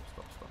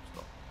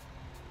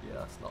 Yeah,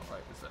 that's not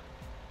right, is it?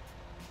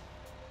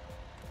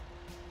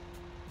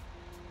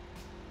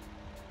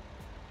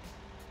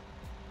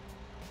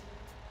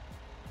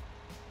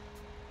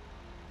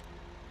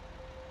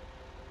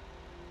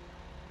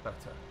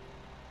 Better.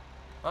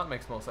 That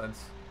makes more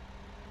sense.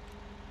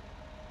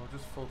 I'll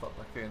just fold that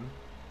back in.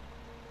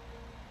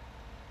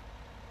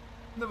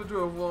 Never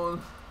drove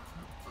one.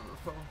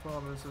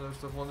 Apartments and other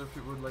stuff. Wonder if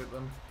people would like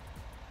them.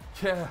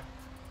 Yeah,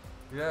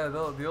 yeah.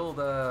 The old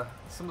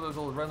some of those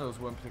old Renaults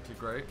weren't particularly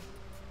great.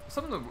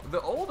 Some of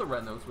the older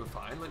Renaults were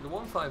fine. Like the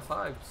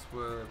 155s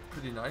were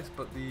pretty nice,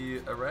 but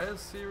the Arez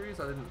series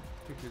I didn't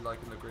particularly like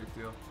in a great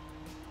deal.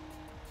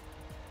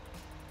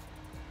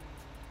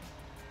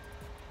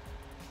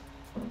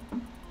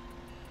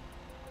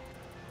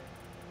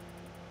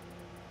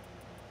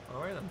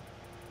 Alright then.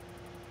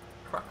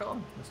 Crack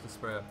on, Mr.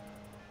 Sprayer.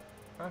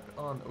 Crack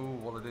on. Oh,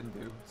 what I didn't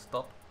do.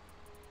 Stop.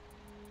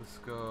 Let's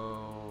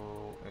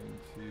go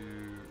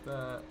into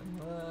there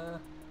and there.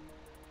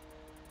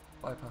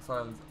 Bypass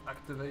islands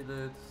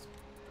activated.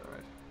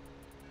 Alright.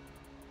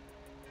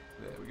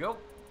 There we go.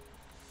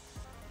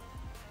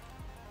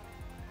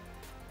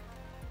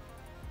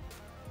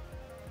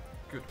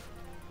 Good.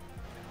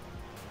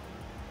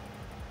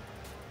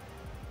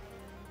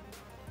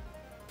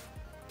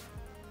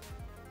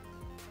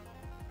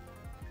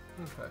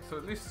 Okay, so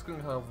at least it's going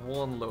to have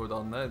one load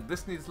on there.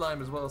 This needs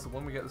lime as well, so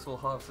when we get this all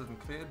harvested and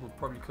cleared, we'll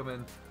probably come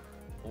in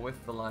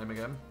with the lime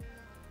again.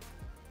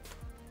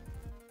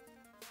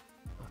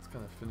 That's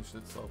kind of finished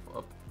itself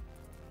up.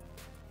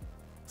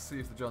 Let's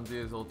see if the John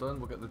Deere is all done.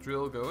 We'll get the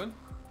drill going.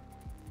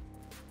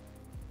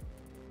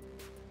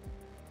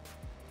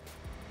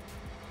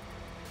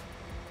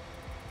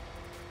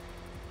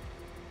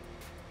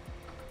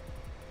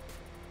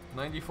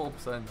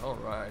 %. All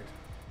right.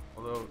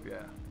 Although,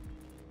 yeah.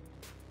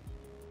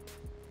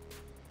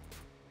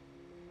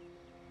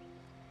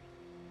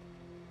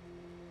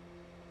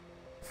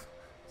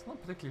 It's not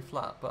particularly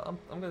flat, but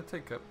I'm going to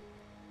take it.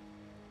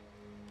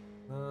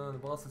 And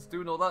whilst it's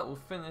doing all that, we'll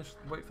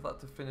wait for that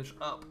to finish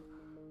up.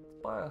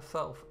 Let's buy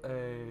ourselves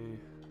a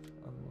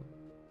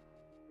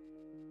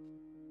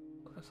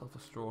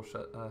straw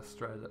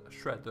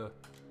shredder.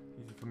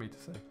 Easy for me to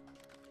say.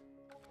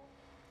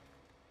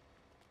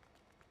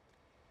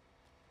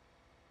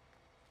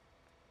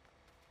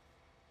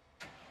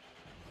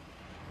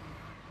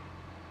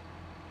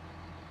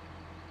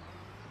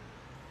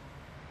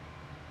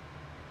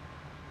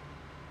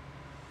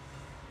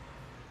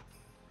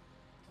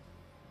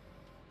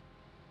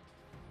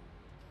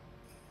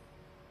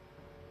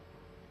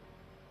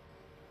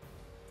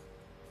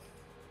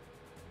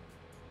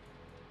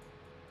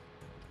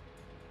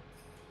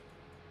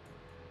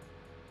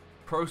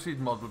 Proceed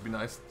mod would be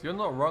nice. You're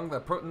not wrong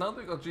there. Now that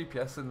we've got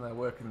GPS in there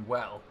working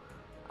well,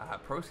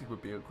 Proceed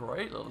would be a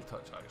great little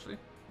touch actually. It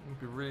would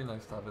be really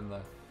nice to have in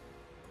there.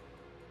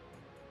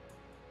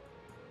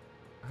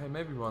 Hey,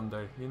 maybe one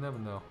day. You never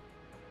know.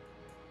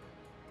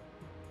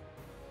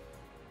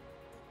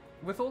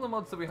 With all the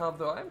mods that we have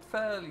though, I'm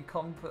fairly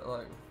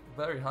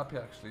very happy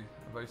actually.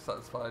 I'm very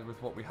satisfied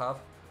with what we have.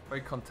 Very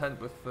content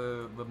with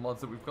the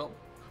mods that we've got.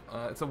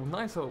 It's a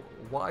nice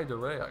wide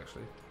array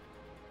actually.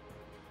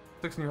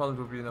 6 New Holland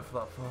would be enough for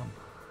that farm.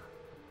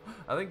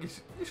 I think you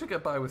should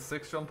get by with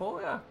 6, John Paul,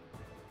 yeah.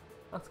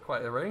 That's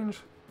quite a range.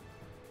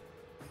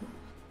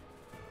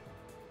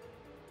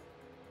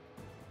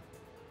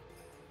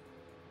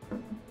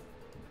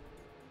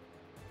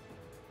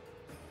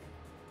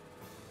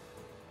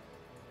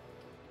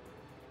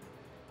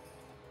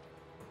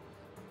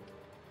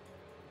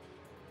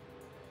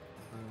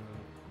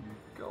 You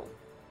go.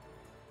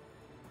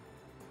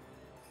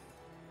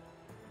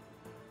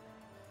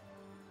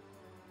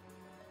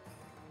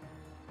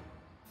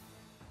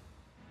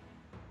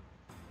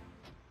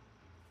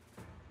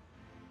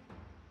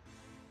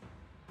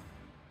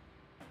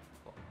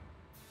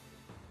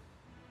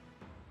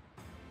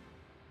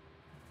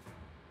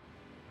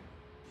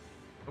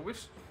 I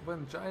wish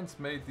when Giants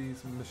made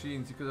these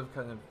machines you could have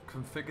kind of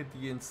configured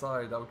the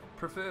inside. I would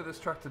prefer this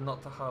tractor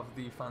not to have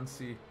the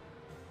fancy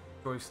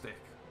joystick.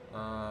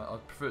 I'd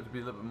prefer it to be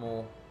a little bit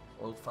more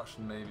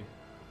old-fashioned maybe.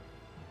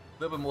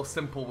 A little bit more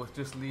simple with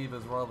just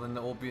levers rather than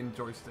all being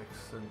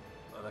joysticks and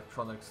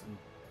electronics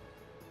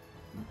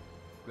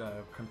and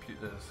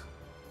computers.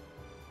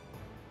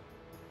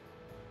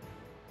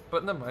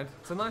 But never mind,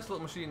 it's a nice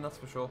little machine, that's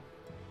for sure.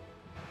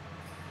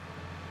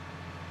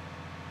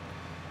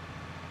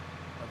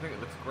 I think it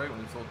looks great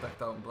when it's all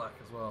decked out in black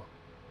as well.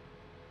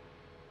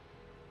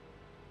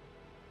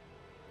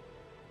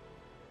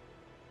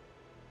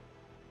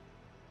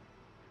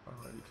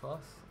 Alrighty, class.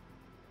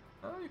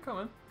 Oh, you're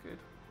coming. Good.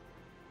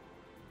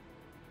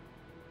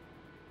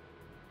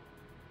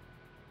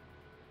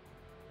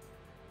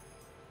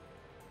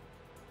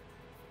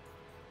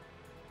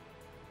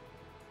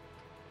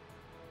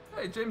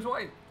 Hey, James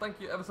White. Thank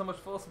you ever so much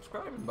for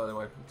subscribing, by the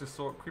way. Just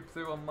saw it creep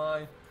through on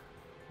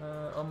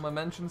my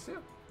mentions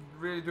here.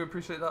 Really do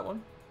appreciate that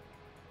one.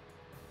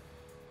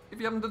 If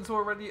you haven't done so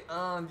already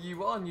and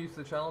you are new to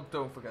the channel,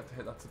 don't forget to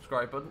hit that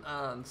subscribe button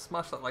and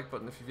smash that like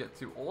button if you've yet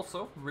to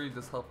also. Really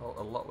does help out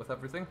a lot with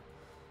everything.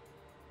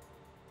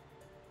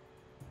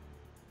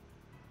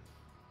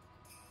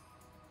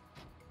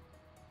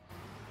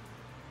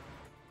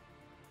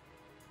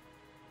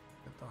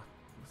 Get that.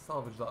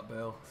 Salvage that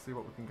bale, see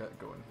what we can get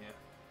going here.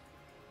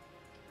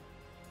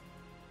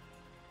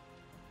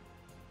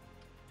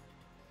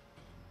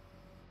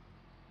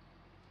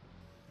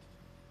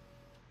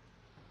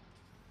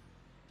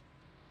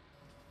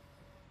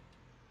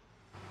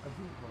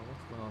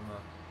 What's going on there?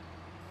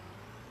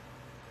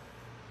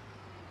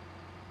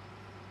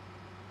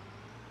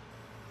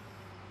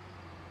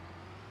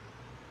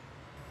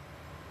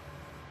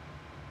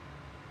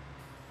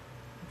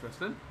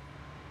 Interesting.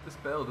 This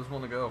bale doesn't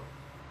want to go.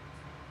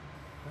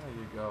 There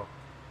you go.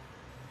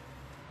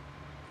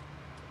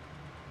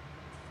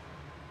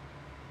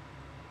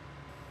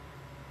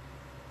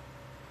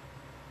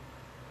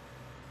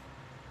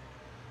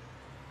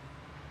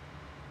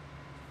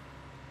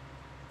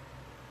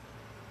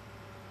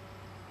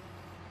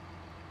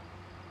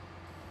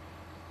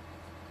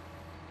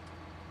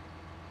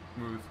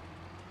 Smooth.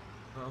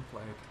 Well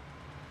played.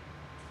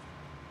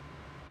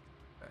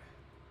 Okay.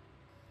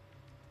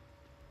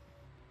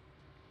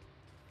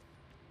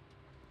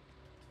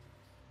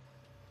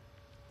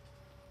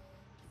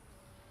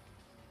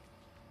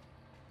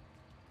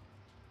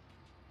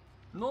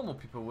 Normal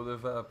people would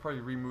have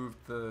probably removed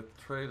the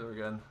trailer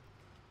again,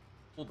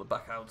 pulled it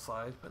back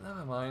outside, but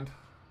never mind.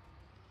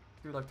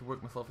 I do like to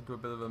work myself into a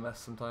bit of a mess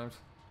sometimes.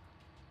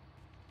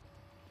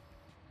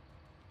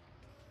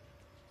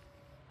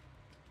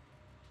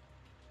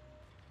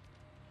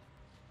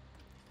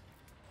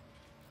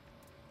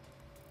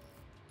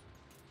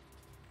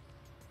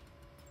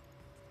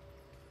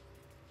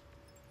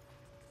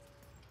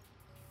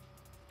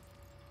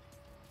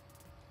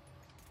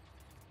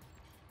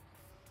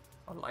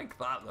 I like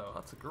that though,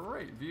 that's a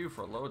great view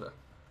for a loader.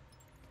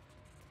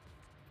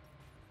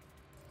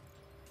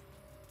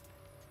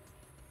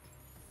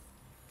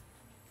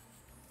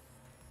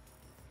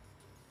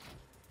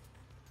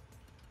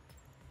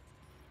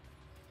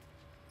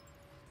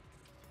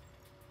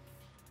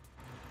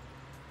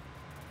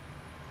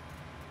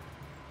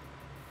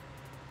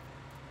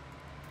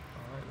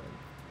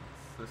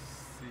 to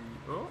see.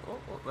 Oh,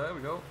 there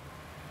we go.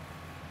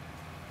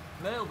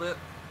 Nailed it.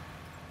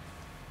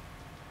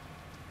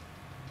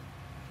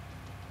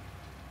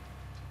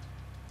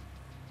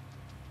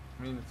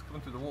 I mean, it's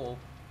coming through the wall,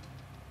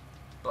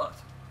 but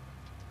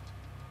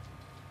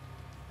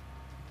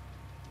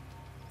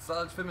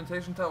silage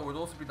fermentation tower would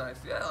also be nice.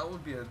 Yeah, that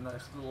would be a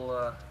nice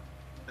little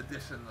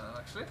addition,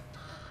 actually.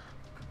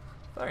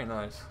 Very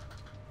nice.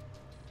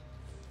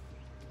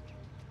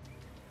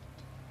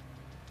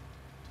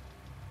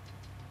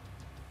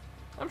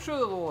 I'm sure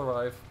they'll all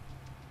arrive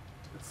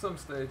at some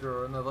stage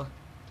or another.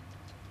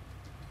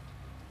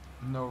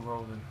 No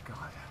rolling,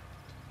 God.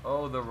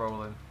 Oh, the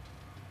rolling.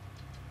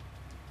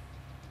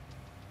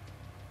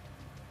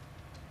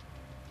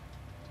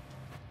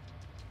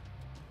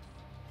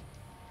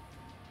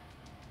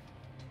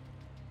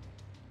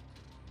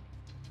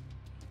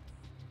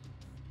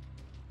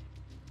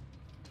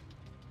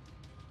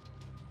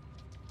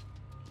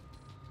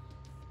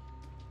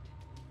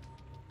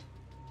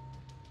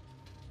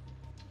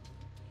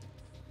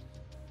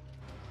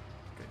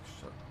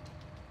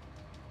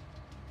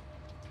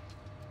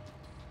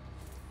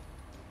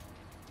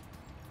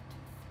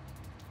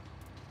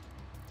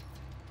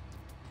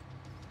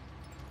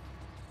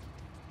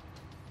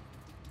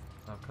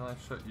 Now, can I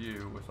shut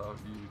you without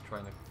you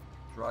trying to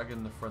drag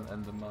in the front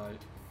end of my...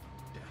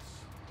 Yes.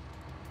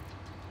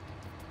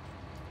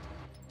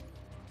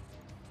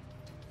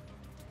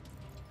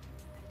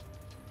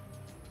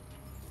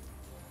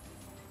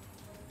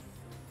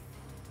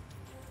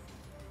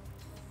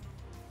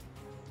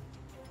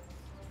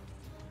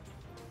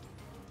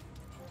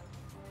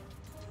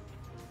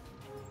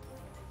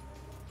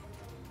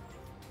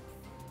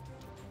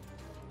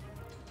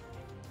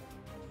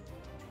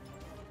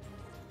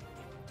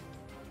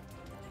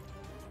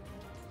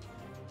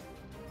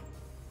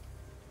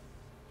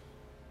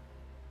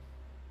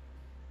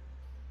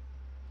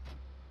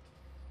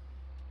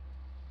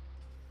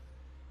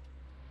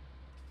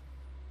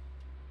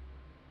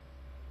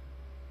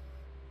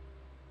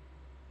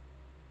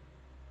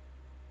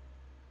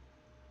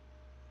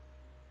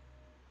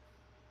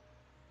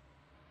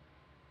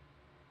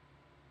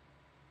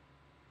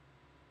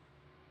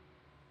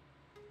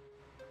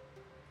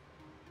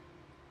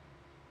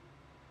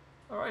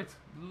 Alright,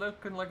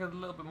 looking like a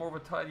little bit more of a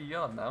tidy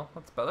yard now.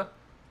 That's better.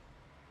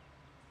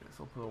 Get this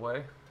all put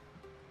away.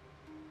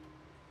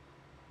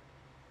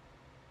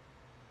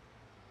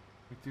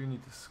 We do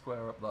need to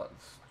square up that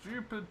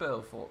stupid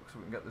bale fork so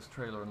we can get this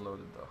trailer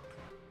unloaded though.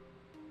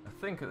 I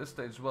think at this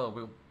stage as well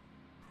we'll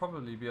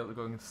probably be able to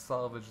go and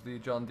salvage the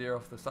John Deere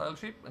off the silage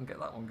sheep and get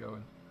that one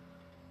going.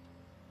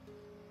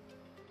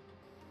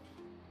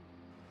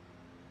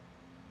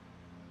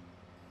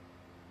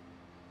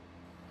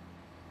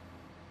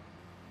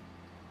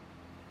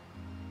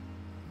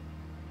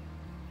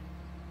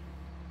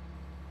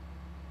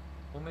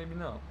 Or maybe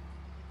not.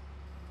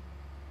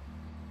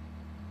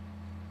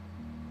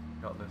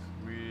 Got this.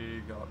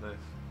 We got this.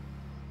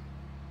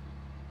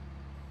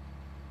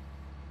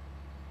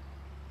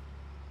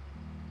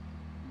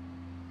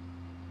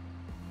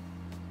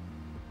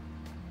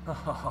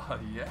 Ah,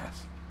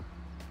 yes.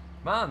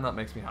 Man, that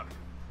makes me happy.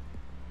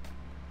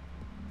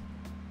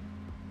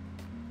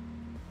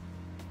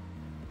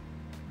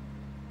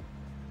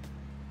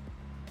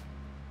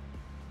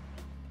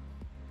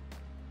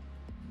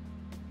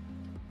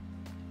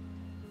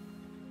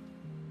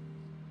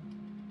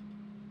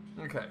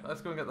 Okay,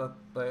 let's go and get that.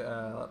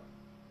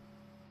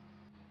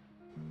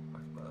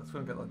 Let's go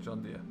and get that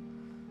John Deere.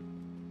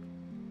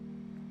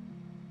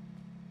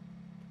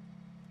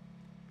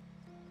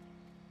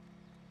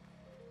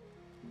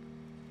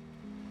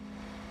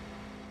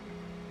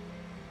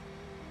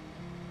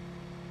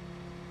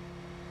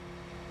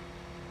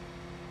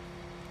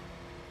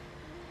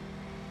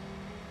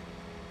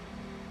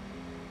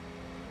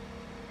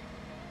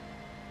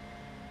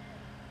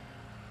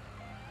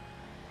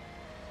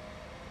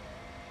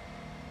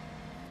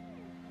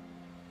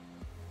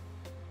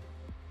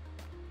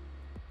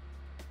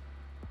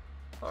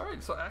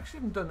 Alright, so I actually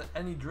haven't done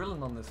any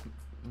drilling on this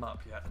map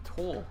yet at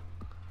all. So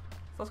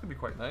that's going to be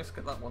quite nice.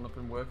 Get that one up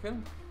and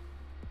working.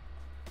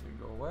 You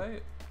go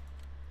away.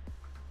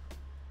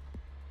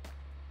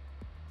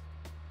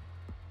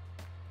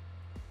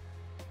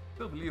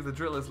 Still believe the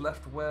drill is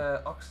left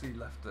where Oxy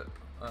left it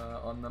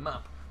on the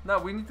map. Now,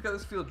 we need to get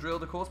this field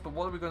drilled, of course, but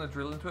what are we going to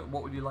drill into it?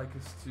 What would you like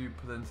us to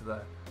put into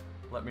there?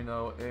 Let me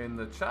know in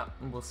the chat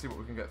and we'll see what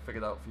we can get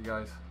figured out for you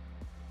guys.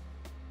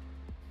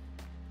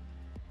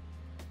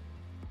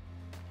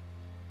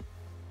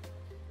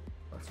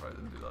 That's right, I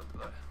didn't do that,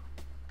 did I?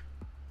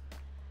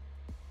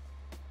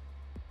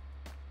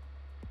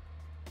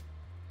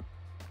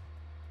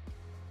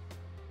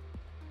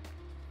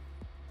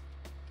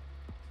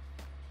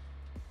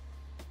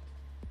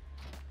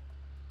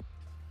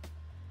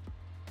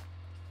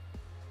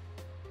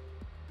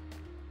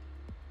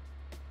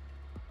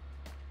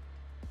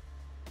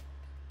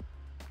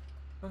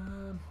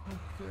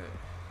 Okay.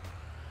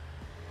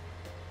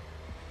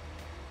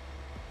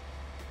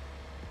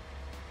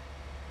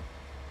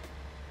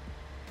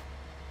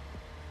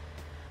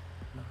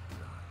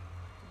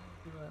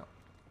 out?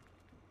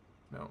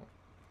 No.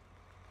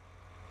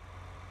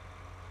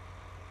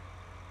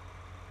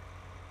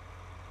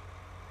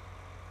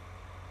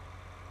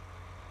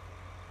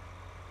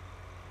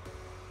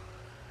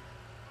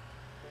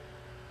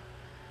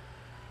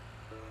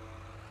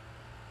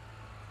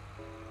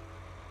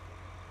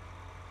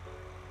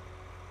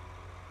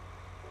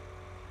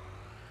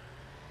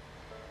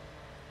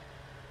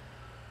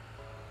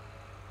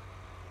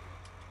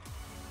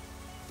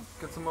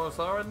 Get some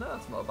OSR in there,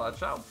 that's not a bad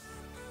shout.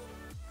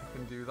 I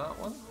can do that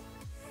one.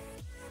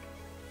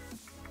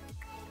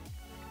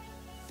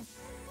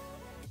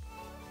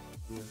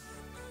 Yeah.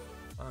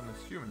 I'm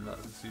assuming that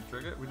is a seed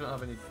trigger. We don't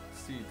have any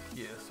seed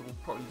here, so we'll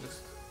probably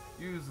just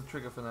use the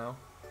trigger for now.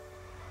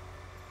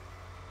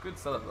 Good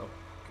setup though.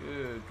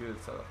 Good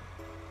setup.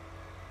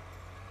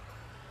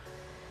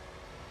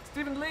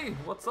 Stephen Lee,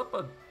 what's up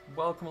bud?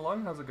 Welcome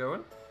along, how's it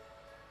going?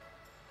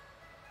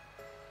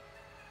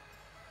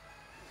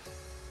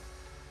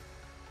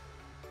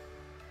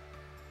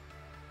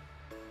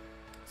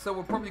 So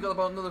we've probably got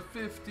about another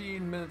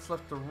 15 minutes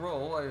left to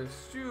roll. I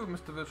assume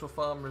Mr. Virtual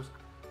Farmer is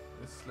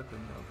slipping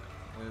now.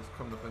 He's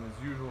coming up in his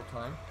usual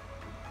time.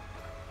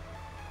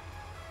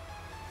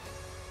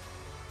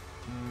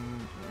 I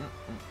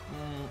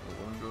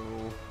want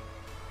to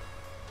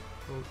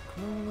go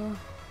canola.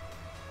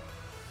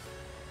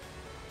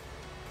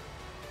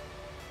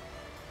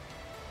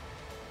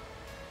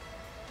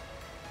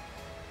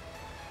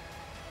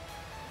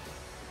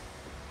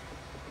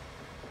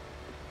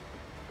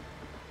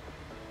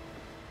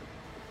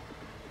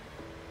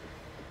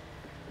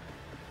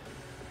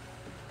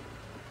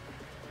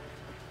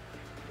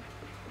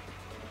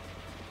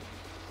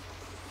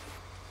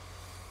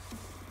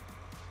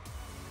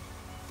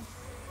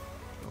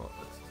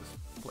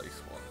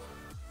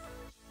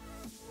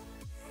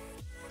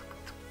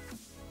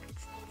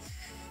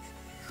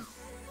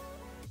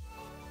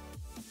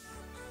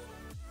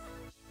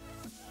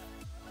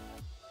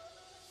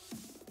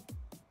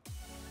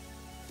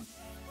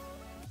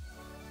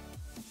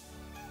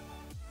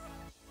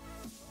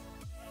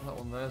 That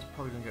one there is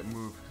probably going to get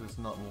moved because it's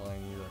not in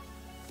line either.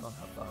 Can't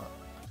have that.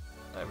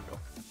 There we go.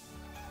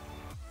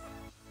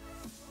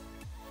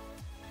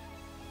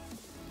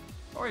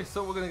 Alright,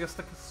 so we're going to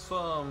stick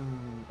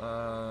some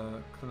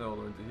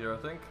canola into here, I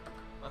think.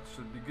 That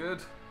should be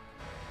good.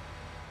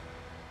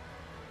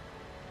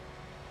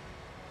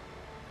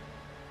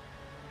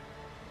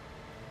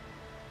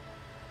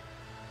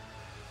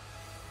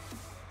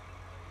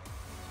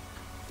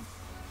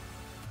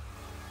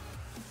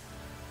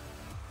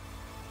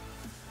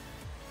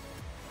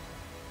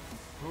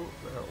 Oh,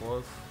 there it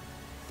was.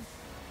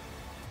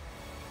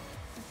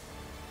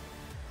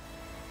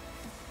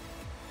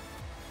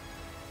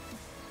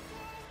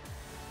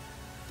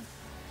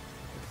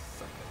 A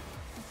second.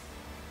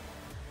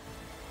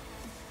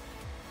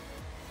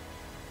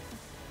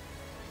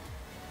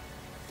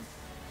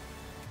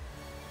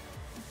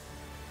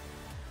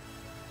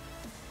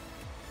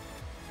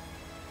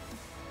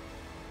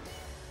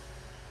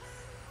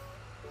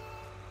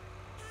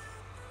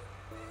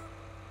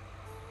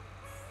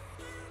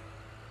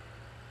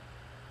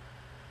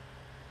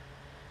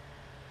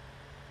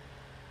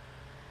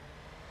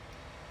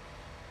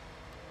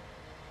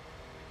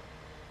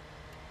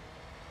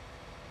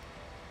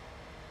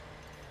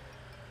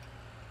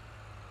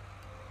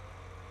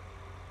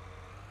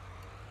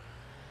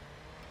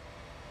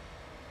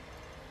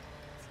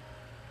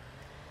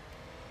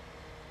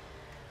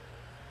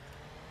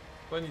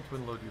 Do I need to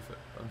unload you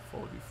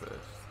unfold you first?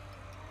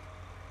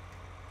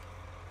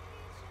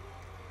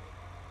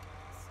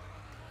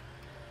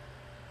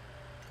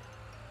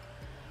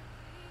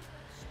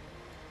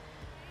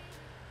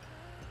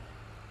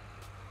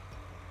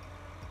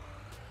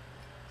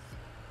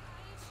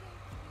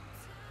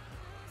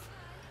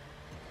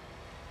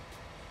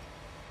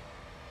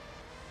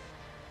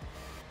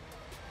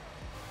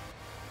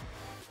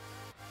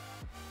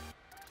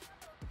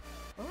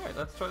 Alright,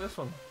 let's try this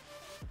one.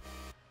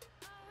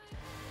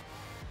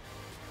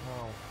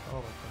 Oh,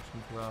 my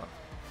question for that.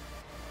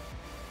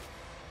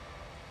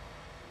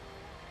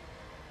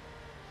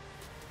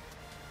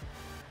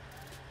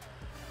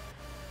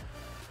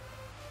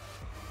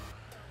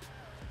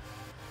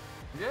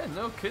 Yeah,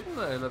 no kidding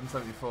there,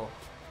 1174.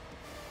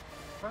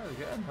 Try it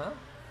again, huh?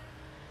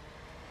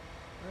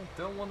 I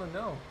don't want to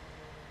know.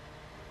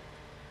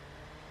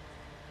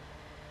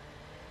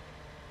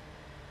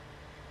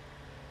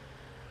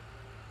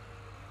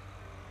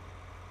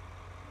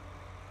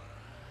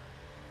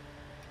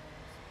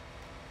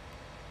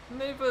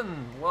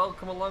 Nathan,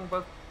 welcome along,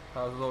 bud.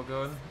 How's it all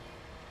going?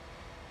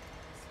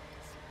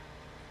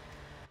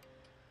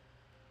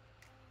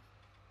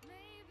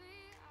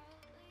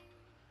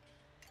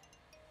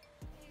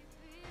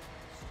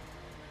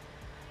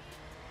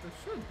 They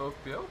should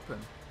both be open.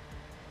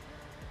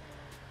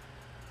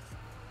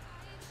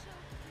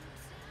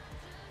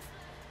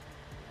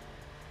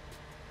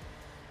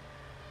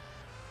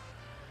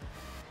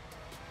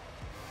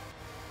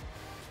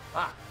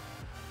 Ah!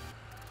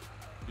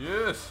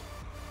 Yes!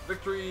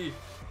 Victory!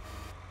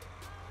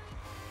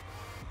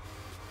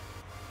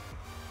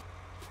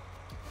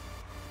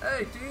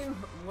 Hey Dean,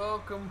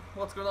 welcome.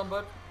 What's going on,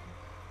 bud?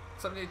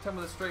 7810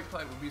 with a straight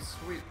pipe would be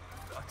sweet.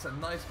 That's a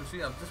nice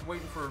machine. I'm just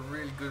waiting for a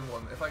really good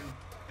one.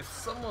 If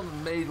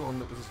someone made one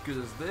that was as good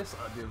as this,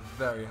 I'd be a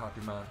very happy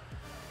man.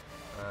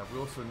 We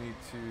also need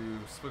to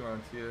swing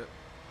around here.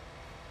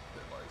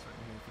 Bit lights right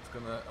here if it's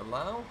gonna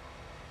allow.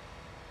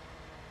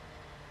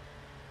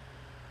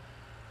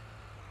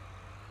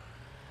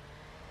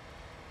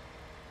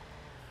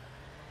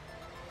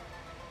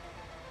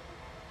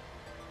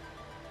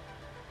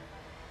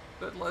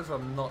 Fertilizer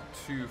I'm not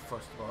too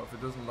fussed about. If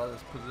it doesn't let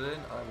us put it in,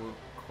 I will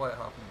quite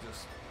happily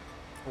just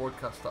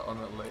broadcast that on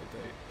a later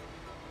date,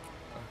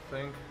 I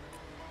think.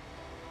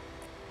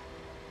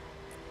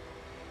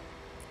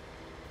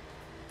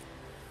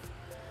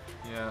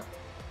 Yeah,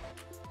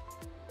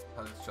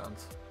 had its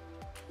chance.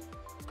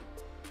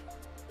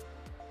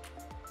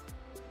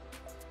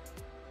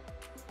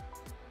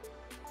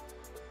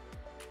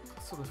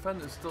 So the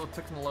fender is still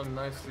ticking along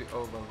nicely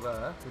over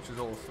there, which is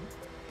awesome.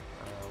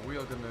 We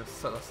are going to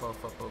set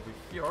ourselves up over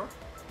here.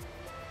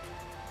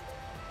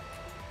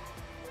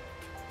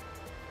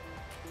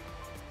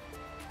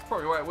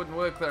 Probably why it wouldn't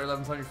work there,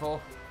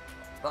 1174.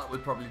 That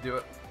would probably do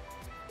it.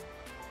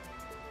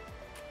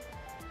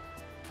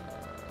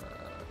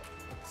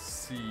 Let's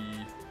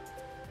see.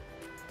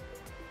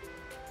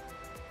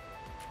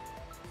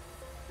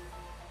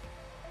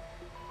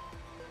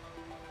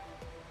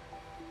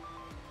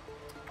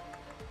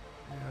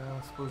 Yeah,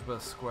 I suppose better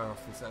square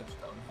off this edge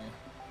down here.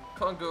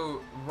 Can't go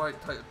right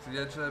tight up to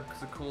the edge there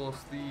because of course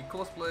the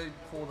course blade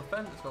for the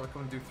fence is going to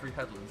come and do 3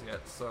 headlands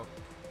yet, so.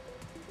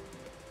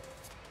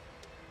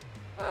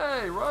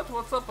 Hey Rod,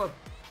 what's up, bud?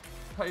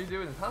 How you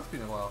doing? It has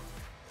been a while.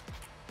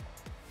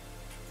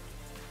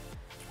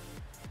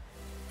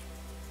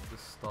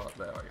 Just start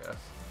there, I guess.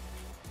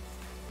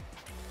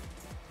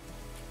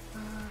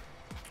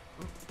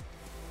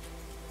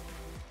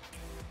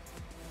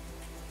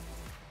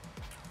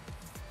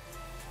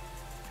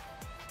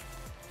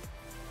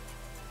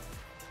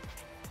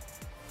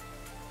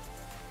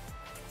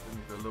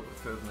 A little bit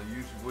further than I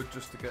usually would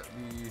just to get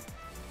the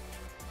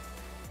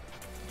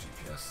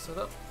GPS set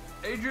up.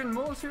 Adrian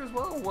Moore's here as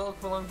well.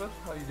 Welcome along, bud.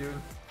 How you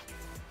doing?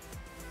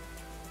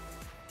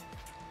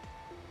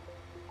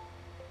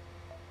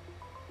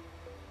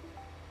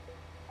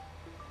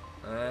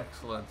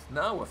 Excellent.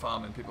 Now we're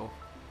farming, people.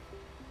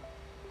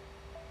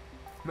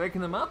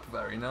 Making a map.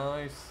 Very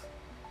nice.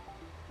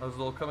 How's it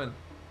all coming?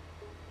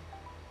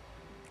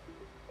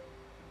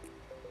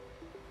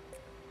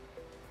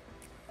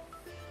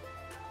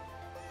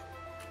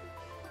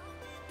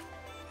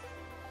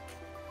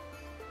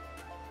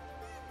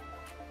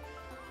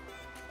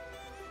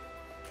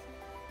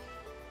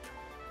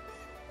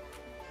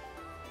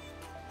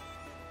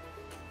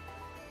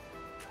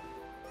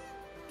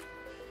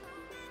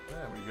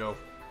 There we go.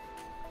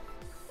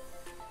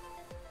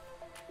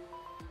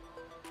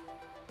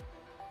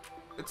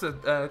 It's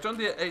a John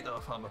Deere 8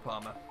 Farmer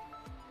Palmer.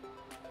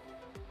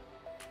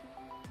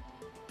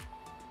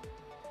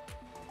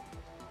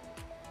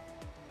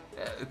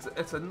 Yeah,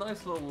 it's a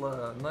nice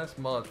little nice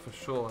mod for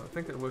sure. I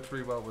think it works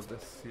really well with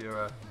this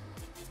here.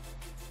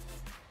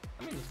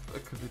 I mean,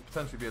 it could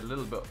potentially be a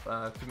little bit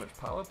too much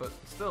power, but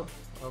still,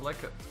 I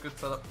like it. It's a good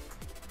setup.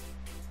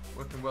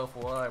 Working well for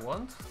what I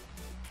want.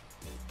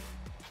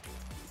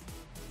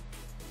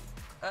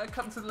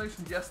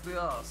 Cancellation, yes they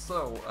are.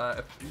 So,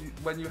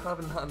 when you have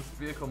enhanced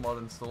vehicle mod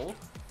installed,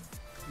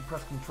 you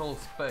press Control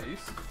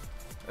Space,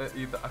 it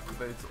either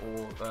activates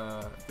or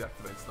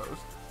deactivates those.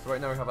 So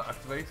right now we have it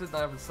activated, and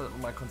I have it set up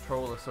with my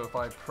controller, so if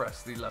I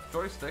press the left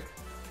joystick,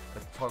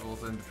 it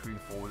toggles in between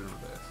forward and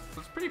reverse. So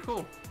it's pretty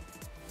cool.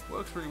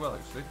 Works really well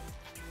actually.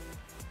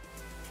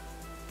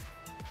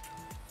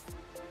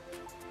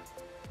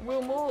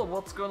 Will Moore,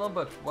 what's going on,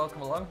 bud?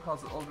 Welcome along.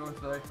 How's it all going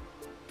today?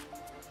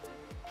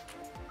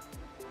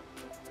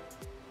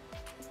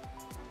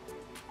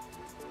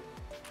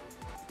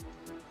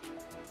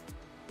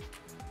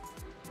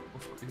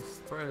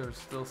 Sprayer is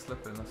still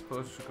slipping. I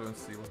suppose you should go and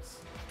see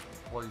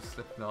what he's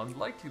slipping on.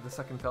 Likely the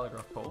second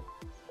telegraph pole.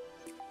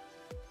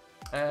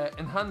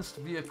 Enhanced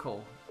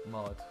vehicle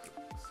mod.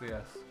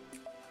 CS.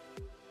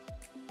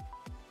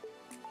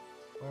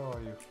 Where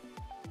are you?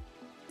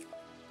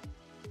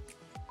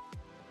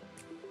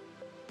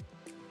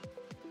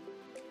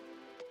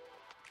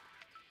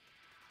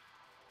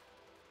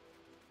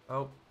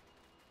 Oh.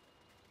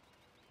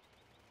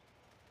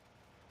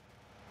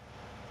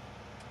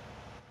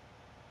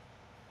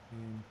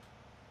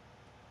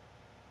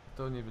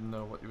 Don't even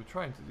know what you were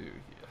trying to do here.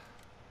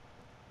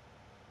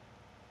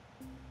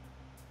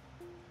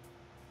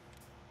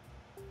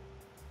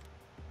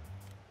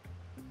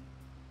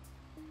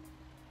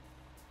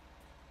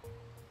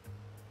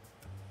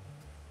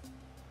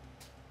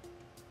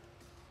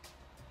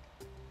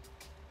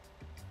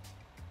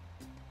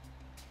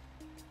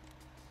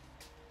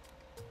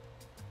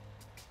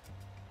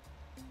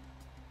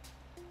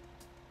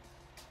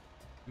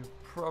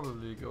 You'd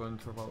probably go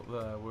into about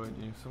there, weren't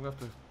you? So I'm going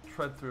to have to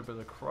tread through a bit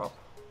of crop.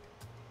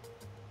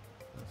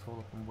 That's all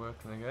up and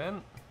working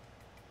again.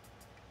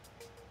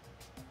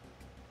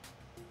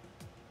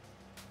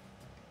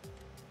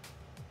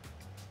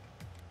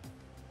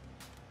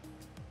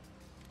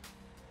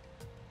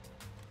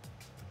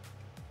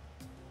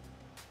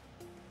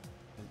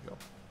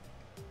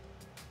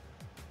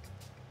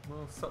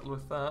 We'll settle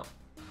with that.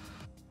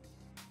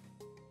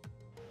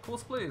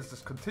 Cosplay is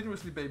just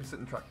continuously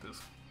babysitting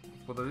tractors.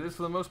 That's what it is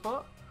for the most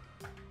part.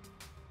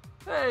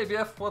 Hey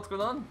BF, what's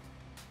going on?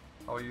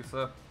 How are you,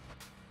 sir?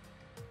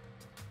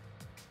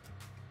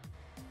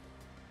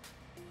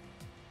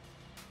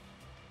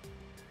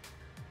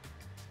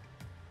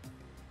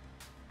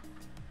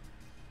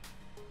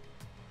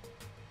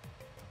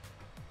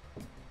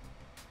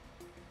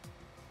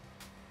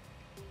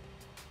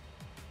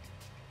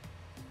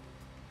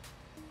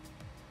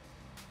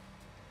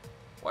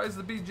 Why does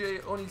the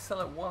BJ only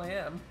sell at 1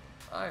 AM?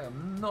 I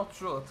am not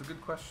sure, that's a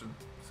good question.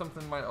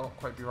 Something might not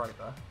quite be right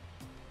there.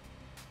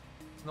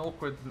 It's an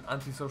awkward and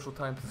antisocial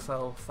time to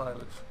sell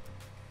silage.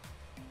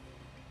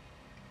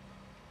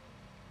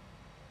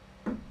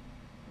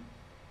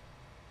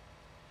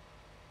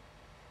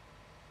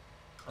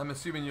 I'm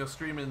assuming you're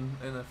streaming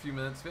in a few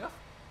minutes, yeah?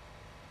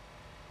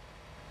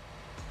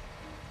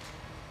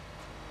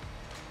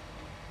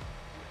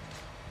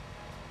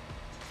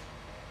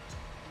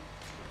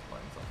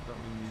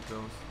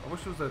 I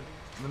wish there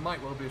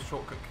might well be a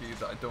shortcut key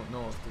that I don't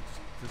know of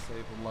to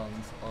disable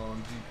lines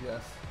on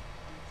GPS.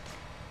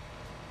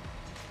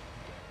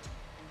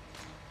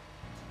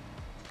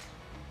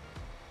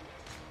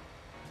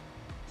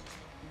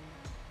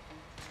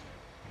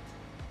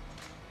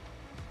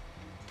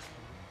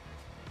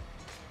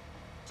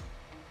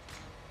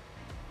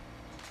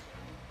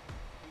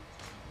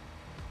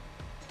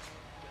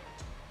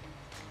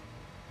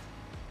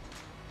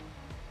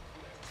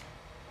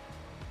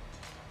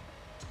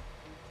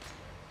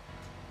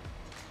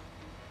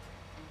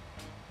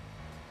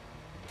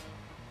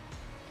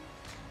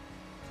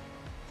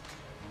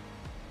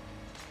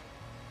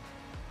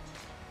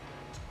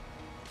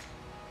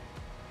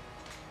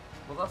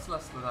 Well, that's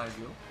less than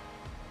ideal.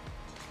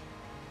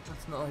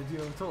 That's not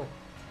ideal at all.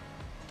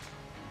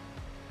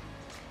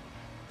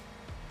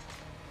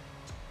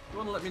 You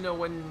want to let me know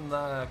when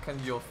kind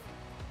of you're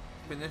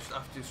finished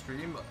after your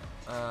stream,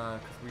 because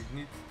we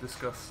need to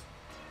discuss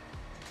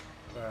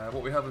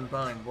what we have in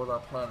mind, what our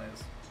plan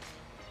is.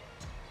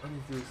 I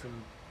need to do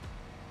some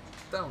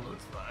downloads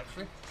for that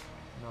actually,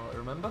 now that I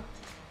remember.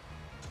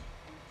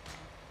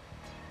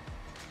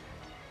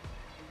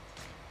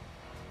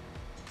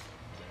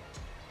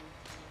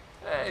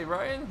 Hey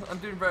Ryan, I'm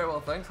doing very well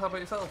thanks, how about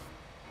yourself?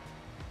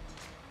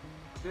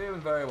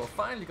 Doing very well,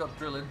 finally got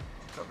drilling,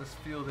 got this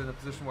field in a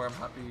position where I'm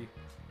happy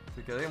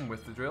to get in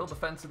with the drill. The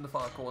fence in the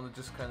far corner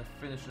just kind of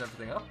finishing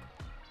everything up.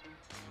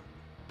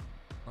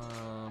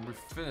 We've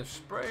finished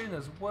spraying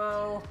as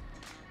well.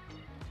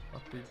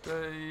 Happy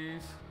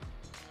days.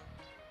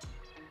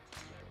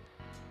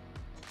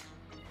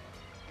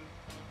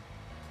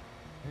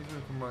 Maybe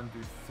we can run and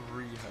do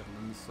 3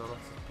 headlands, so let's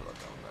just put that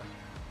down there.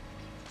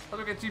 How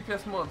do I get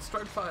GPS mods?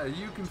 Stripefire,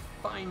 you can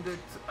find it,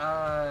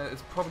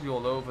 it's probably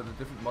all over the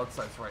different mod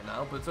sites right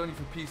now, but it's only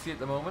for PC at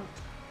the moment.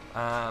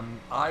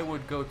 I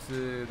would go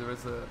to, there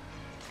is a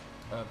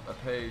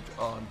page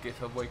on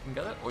GitHub where you can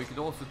get it, or you could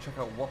also check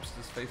out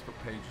Wopster's Facebook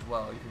page as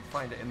well. You can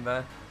find it in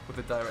there with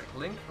a direct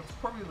link. That's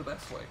probably the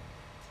best way.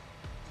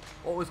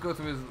 Always go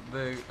through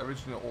the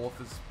original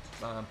author's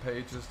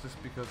pages,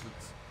 just because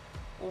it's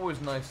always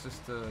nice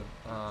just to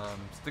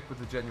stick with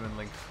the genuine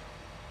links.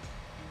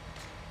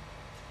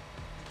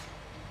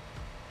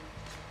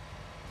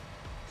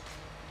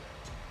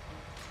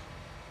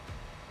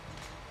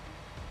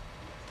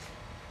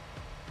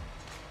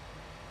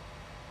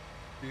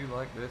 Do you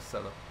like this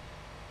setup?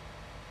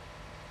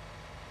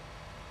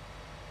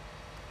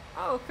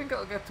 I think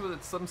I'll get to it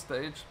at some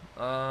stage.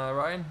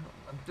 Ryan,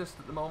 I'm just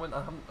at the moment,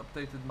 I haven't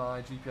updated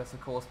my GPS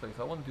and core space.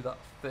 I want to do that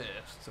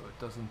first so it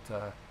doesn't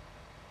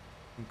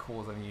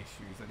cause any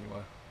issues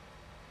anywhere.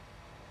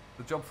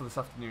 The job for this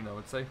afternoon, I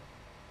would say.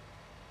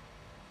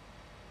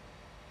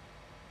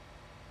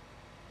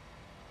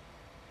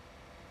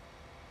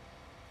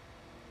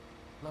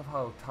 Love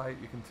how tight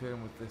you can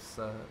turn with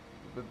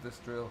this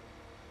drill.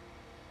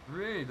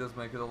 Really does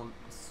make it all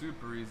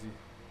super easy.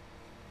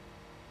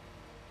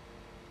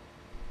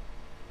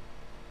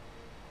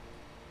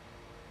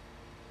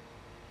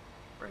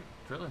 Great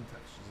drilling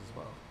textures as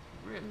well.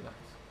 Really nice.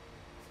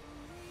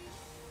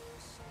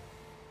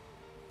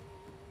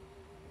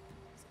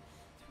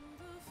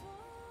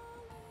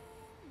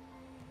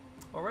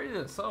 Alrighty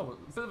then, so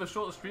a bit of a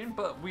shorter stream,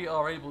 but we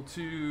are able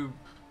to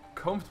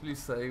comfortably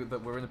say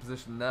that we're in a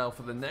position now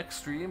for the next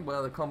stream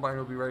where the combine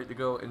will be ready to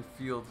go in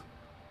field.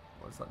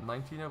 What is that,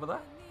 19 over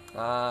there?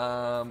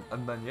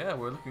 And then yeah,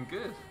 we're looking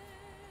good.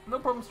 No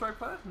problem,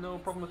 Stripefire, no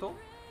problem at all.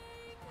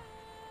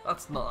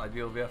 That's not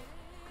ideal, VF.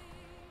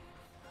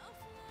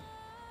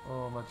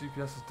 Oh, my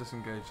GPS is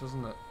disengaged,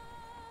 isn't it?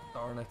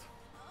 Darn it.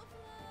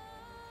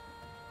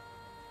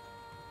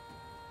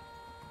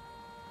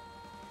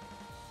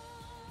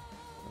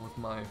 With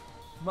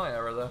my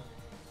error there.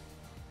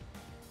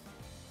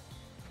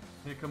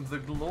 Here comes the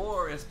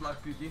glorious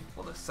Black Beauty.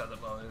 What a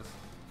setup that is.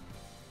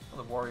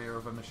 What a warrior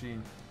of a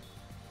machine.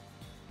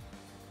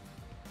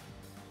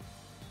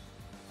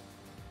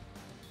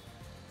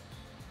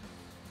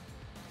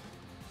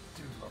 I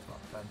do love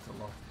that vent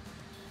a lot.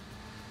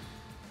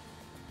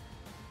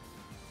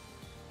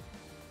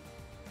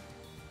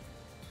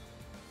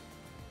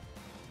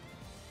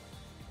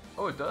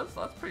 Oh, it does?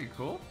 That's pretty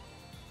cool.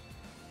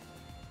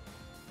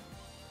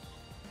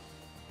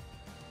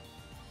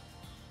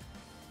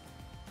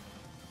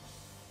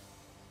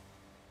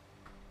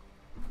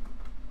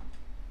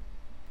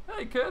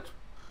 Hey kid,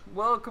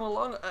 welcome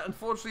along.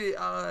 Unfortunately,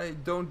 I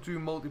don't do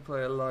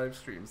multiplayer live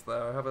streams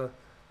there. I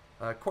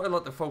have quite a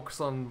lot to focus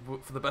on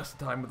for the best of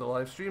time with the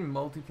live stream.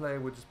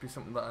 Multiplayer would just be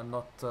something that I'm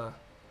not,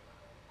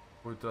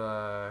 would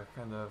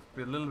kind of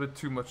be a little bit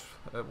too much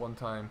at one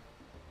time.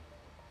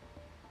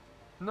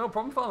 No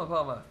problem, Farmer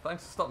Palmer.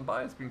 Thanks for stopping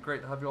by. It's been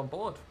great to have you on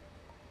board.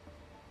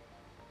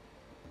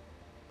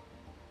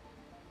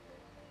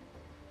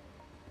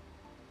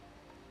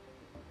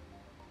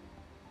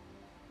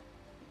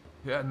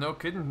 Yeah, no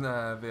kidding,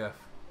 VF.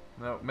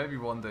 No, maybe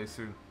one day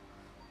soon.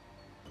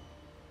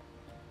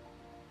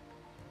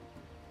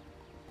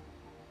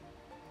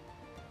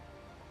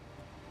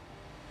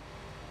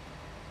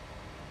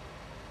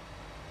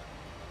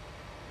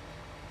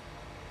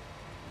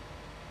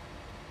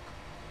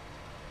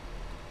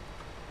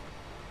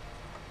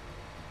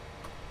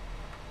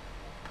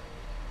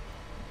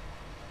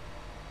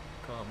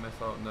 Can't miss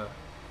out on a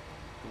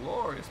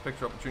glorious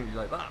picture opportunity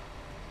like that.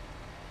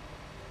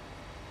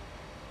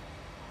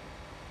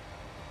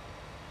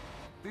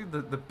 See,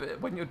 the bit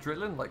when you're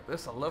drilling like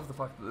this, I love the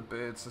fact that the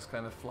birds just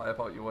kind of fly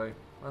about your way.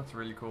 That's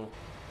really cool.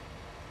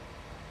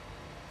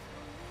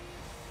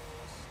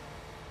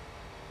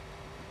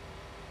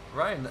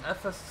 Ryan, the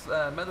FS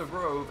Meadow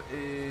Grove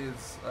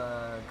is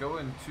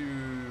going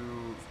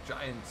to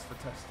Giants for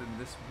testing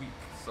this week,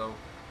 so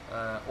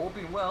all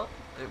being well,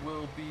 it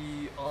will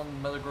be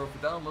on Meadow Grove for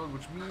download,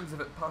 which means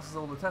if it passes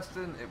all the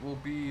testing, it will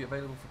be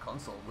available for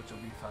console, which will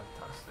be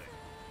fantastic.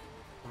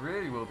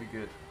 Really will be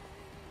good.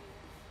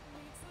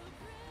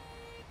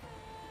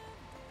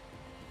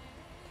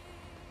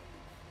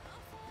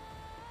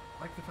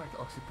 I like the fact that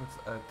Oxy puts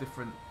a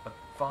different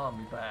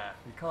farm there.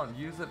 You can't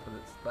use it, but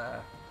it's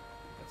there.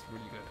 That's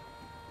really good.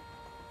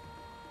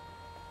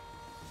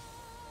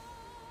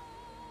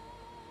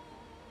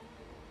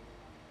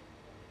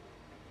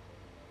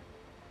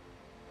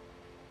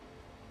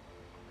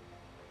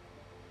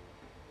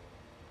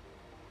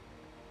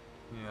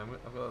 Yeah,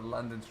 I've got a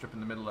landing strip in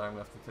the middle there I'm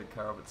going to have to take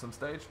care of at some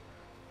stage.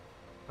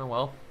 Oh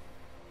well.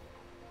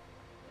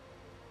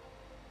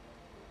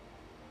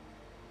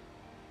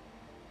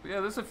 But yeah,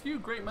 there's a few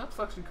great maps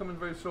actually coming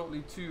very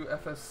shortly to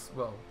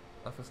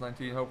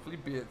FS19 hopefully,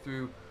 be it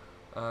through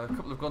a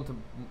couple have gone to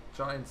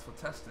Giants for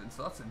testing,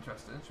 so that's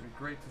interesting. It should be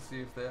great to see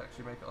if they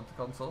actually make it onto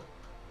console.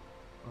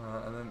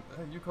 And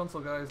then you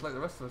console guys, like the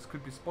rest of us,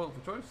 could be spoiled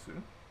for choice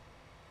soon.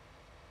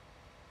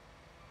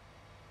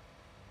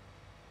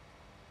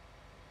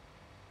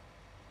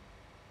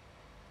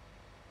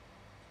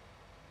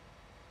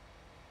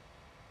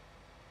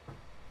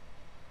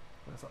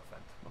 Where's that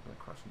vent? I'm not going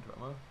to crash into it,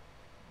 am I?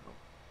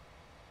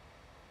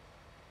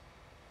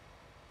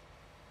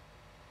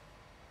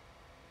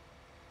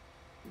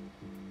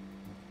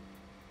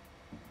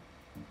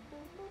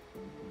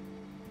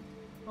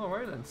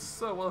 Alright then,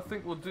 so what I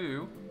think we'll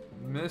do,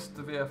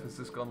 Mr. VF has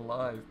just gone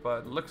live by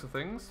the looks of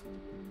things.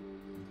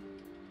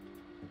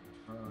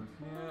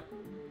 Here.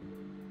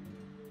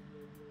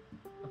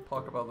 I'll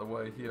park about the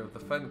way here of the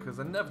fence because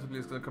inevitably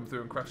it's going to come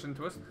through and crash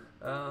into us.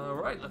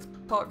 Right, let's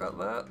park that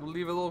there. We'll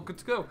leave it all good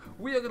to go.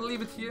 We are going to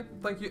leave it here.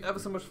 Thank you ever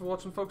so much for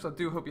watching, folks. I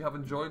do hope you have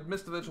enjoyed.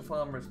 Mr. Virtual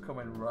Farmer is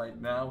coming right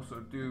now,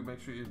 so do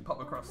make sure you pop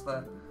across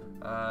there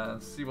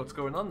and see what's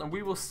going on. And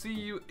we will see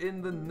you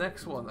in the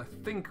next one. I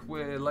think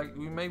we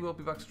may well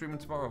be back streaming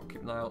tomorrow.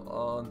 Keep an eye out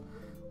on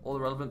all the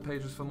relevant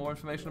pages for more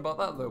information about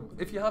that, though.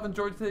 If you have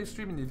enjoyed today's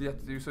stream and you've yet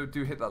to do so,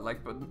 do hit that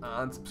like button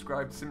and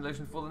subscribe to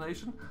Simulation for the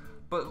Nation.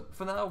 But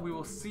for now, we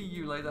will see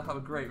you later. Have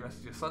a great rest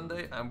of your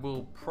Sunday, and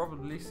we'll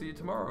probably see you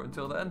tomorrow.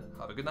 Until then,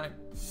 have a good night.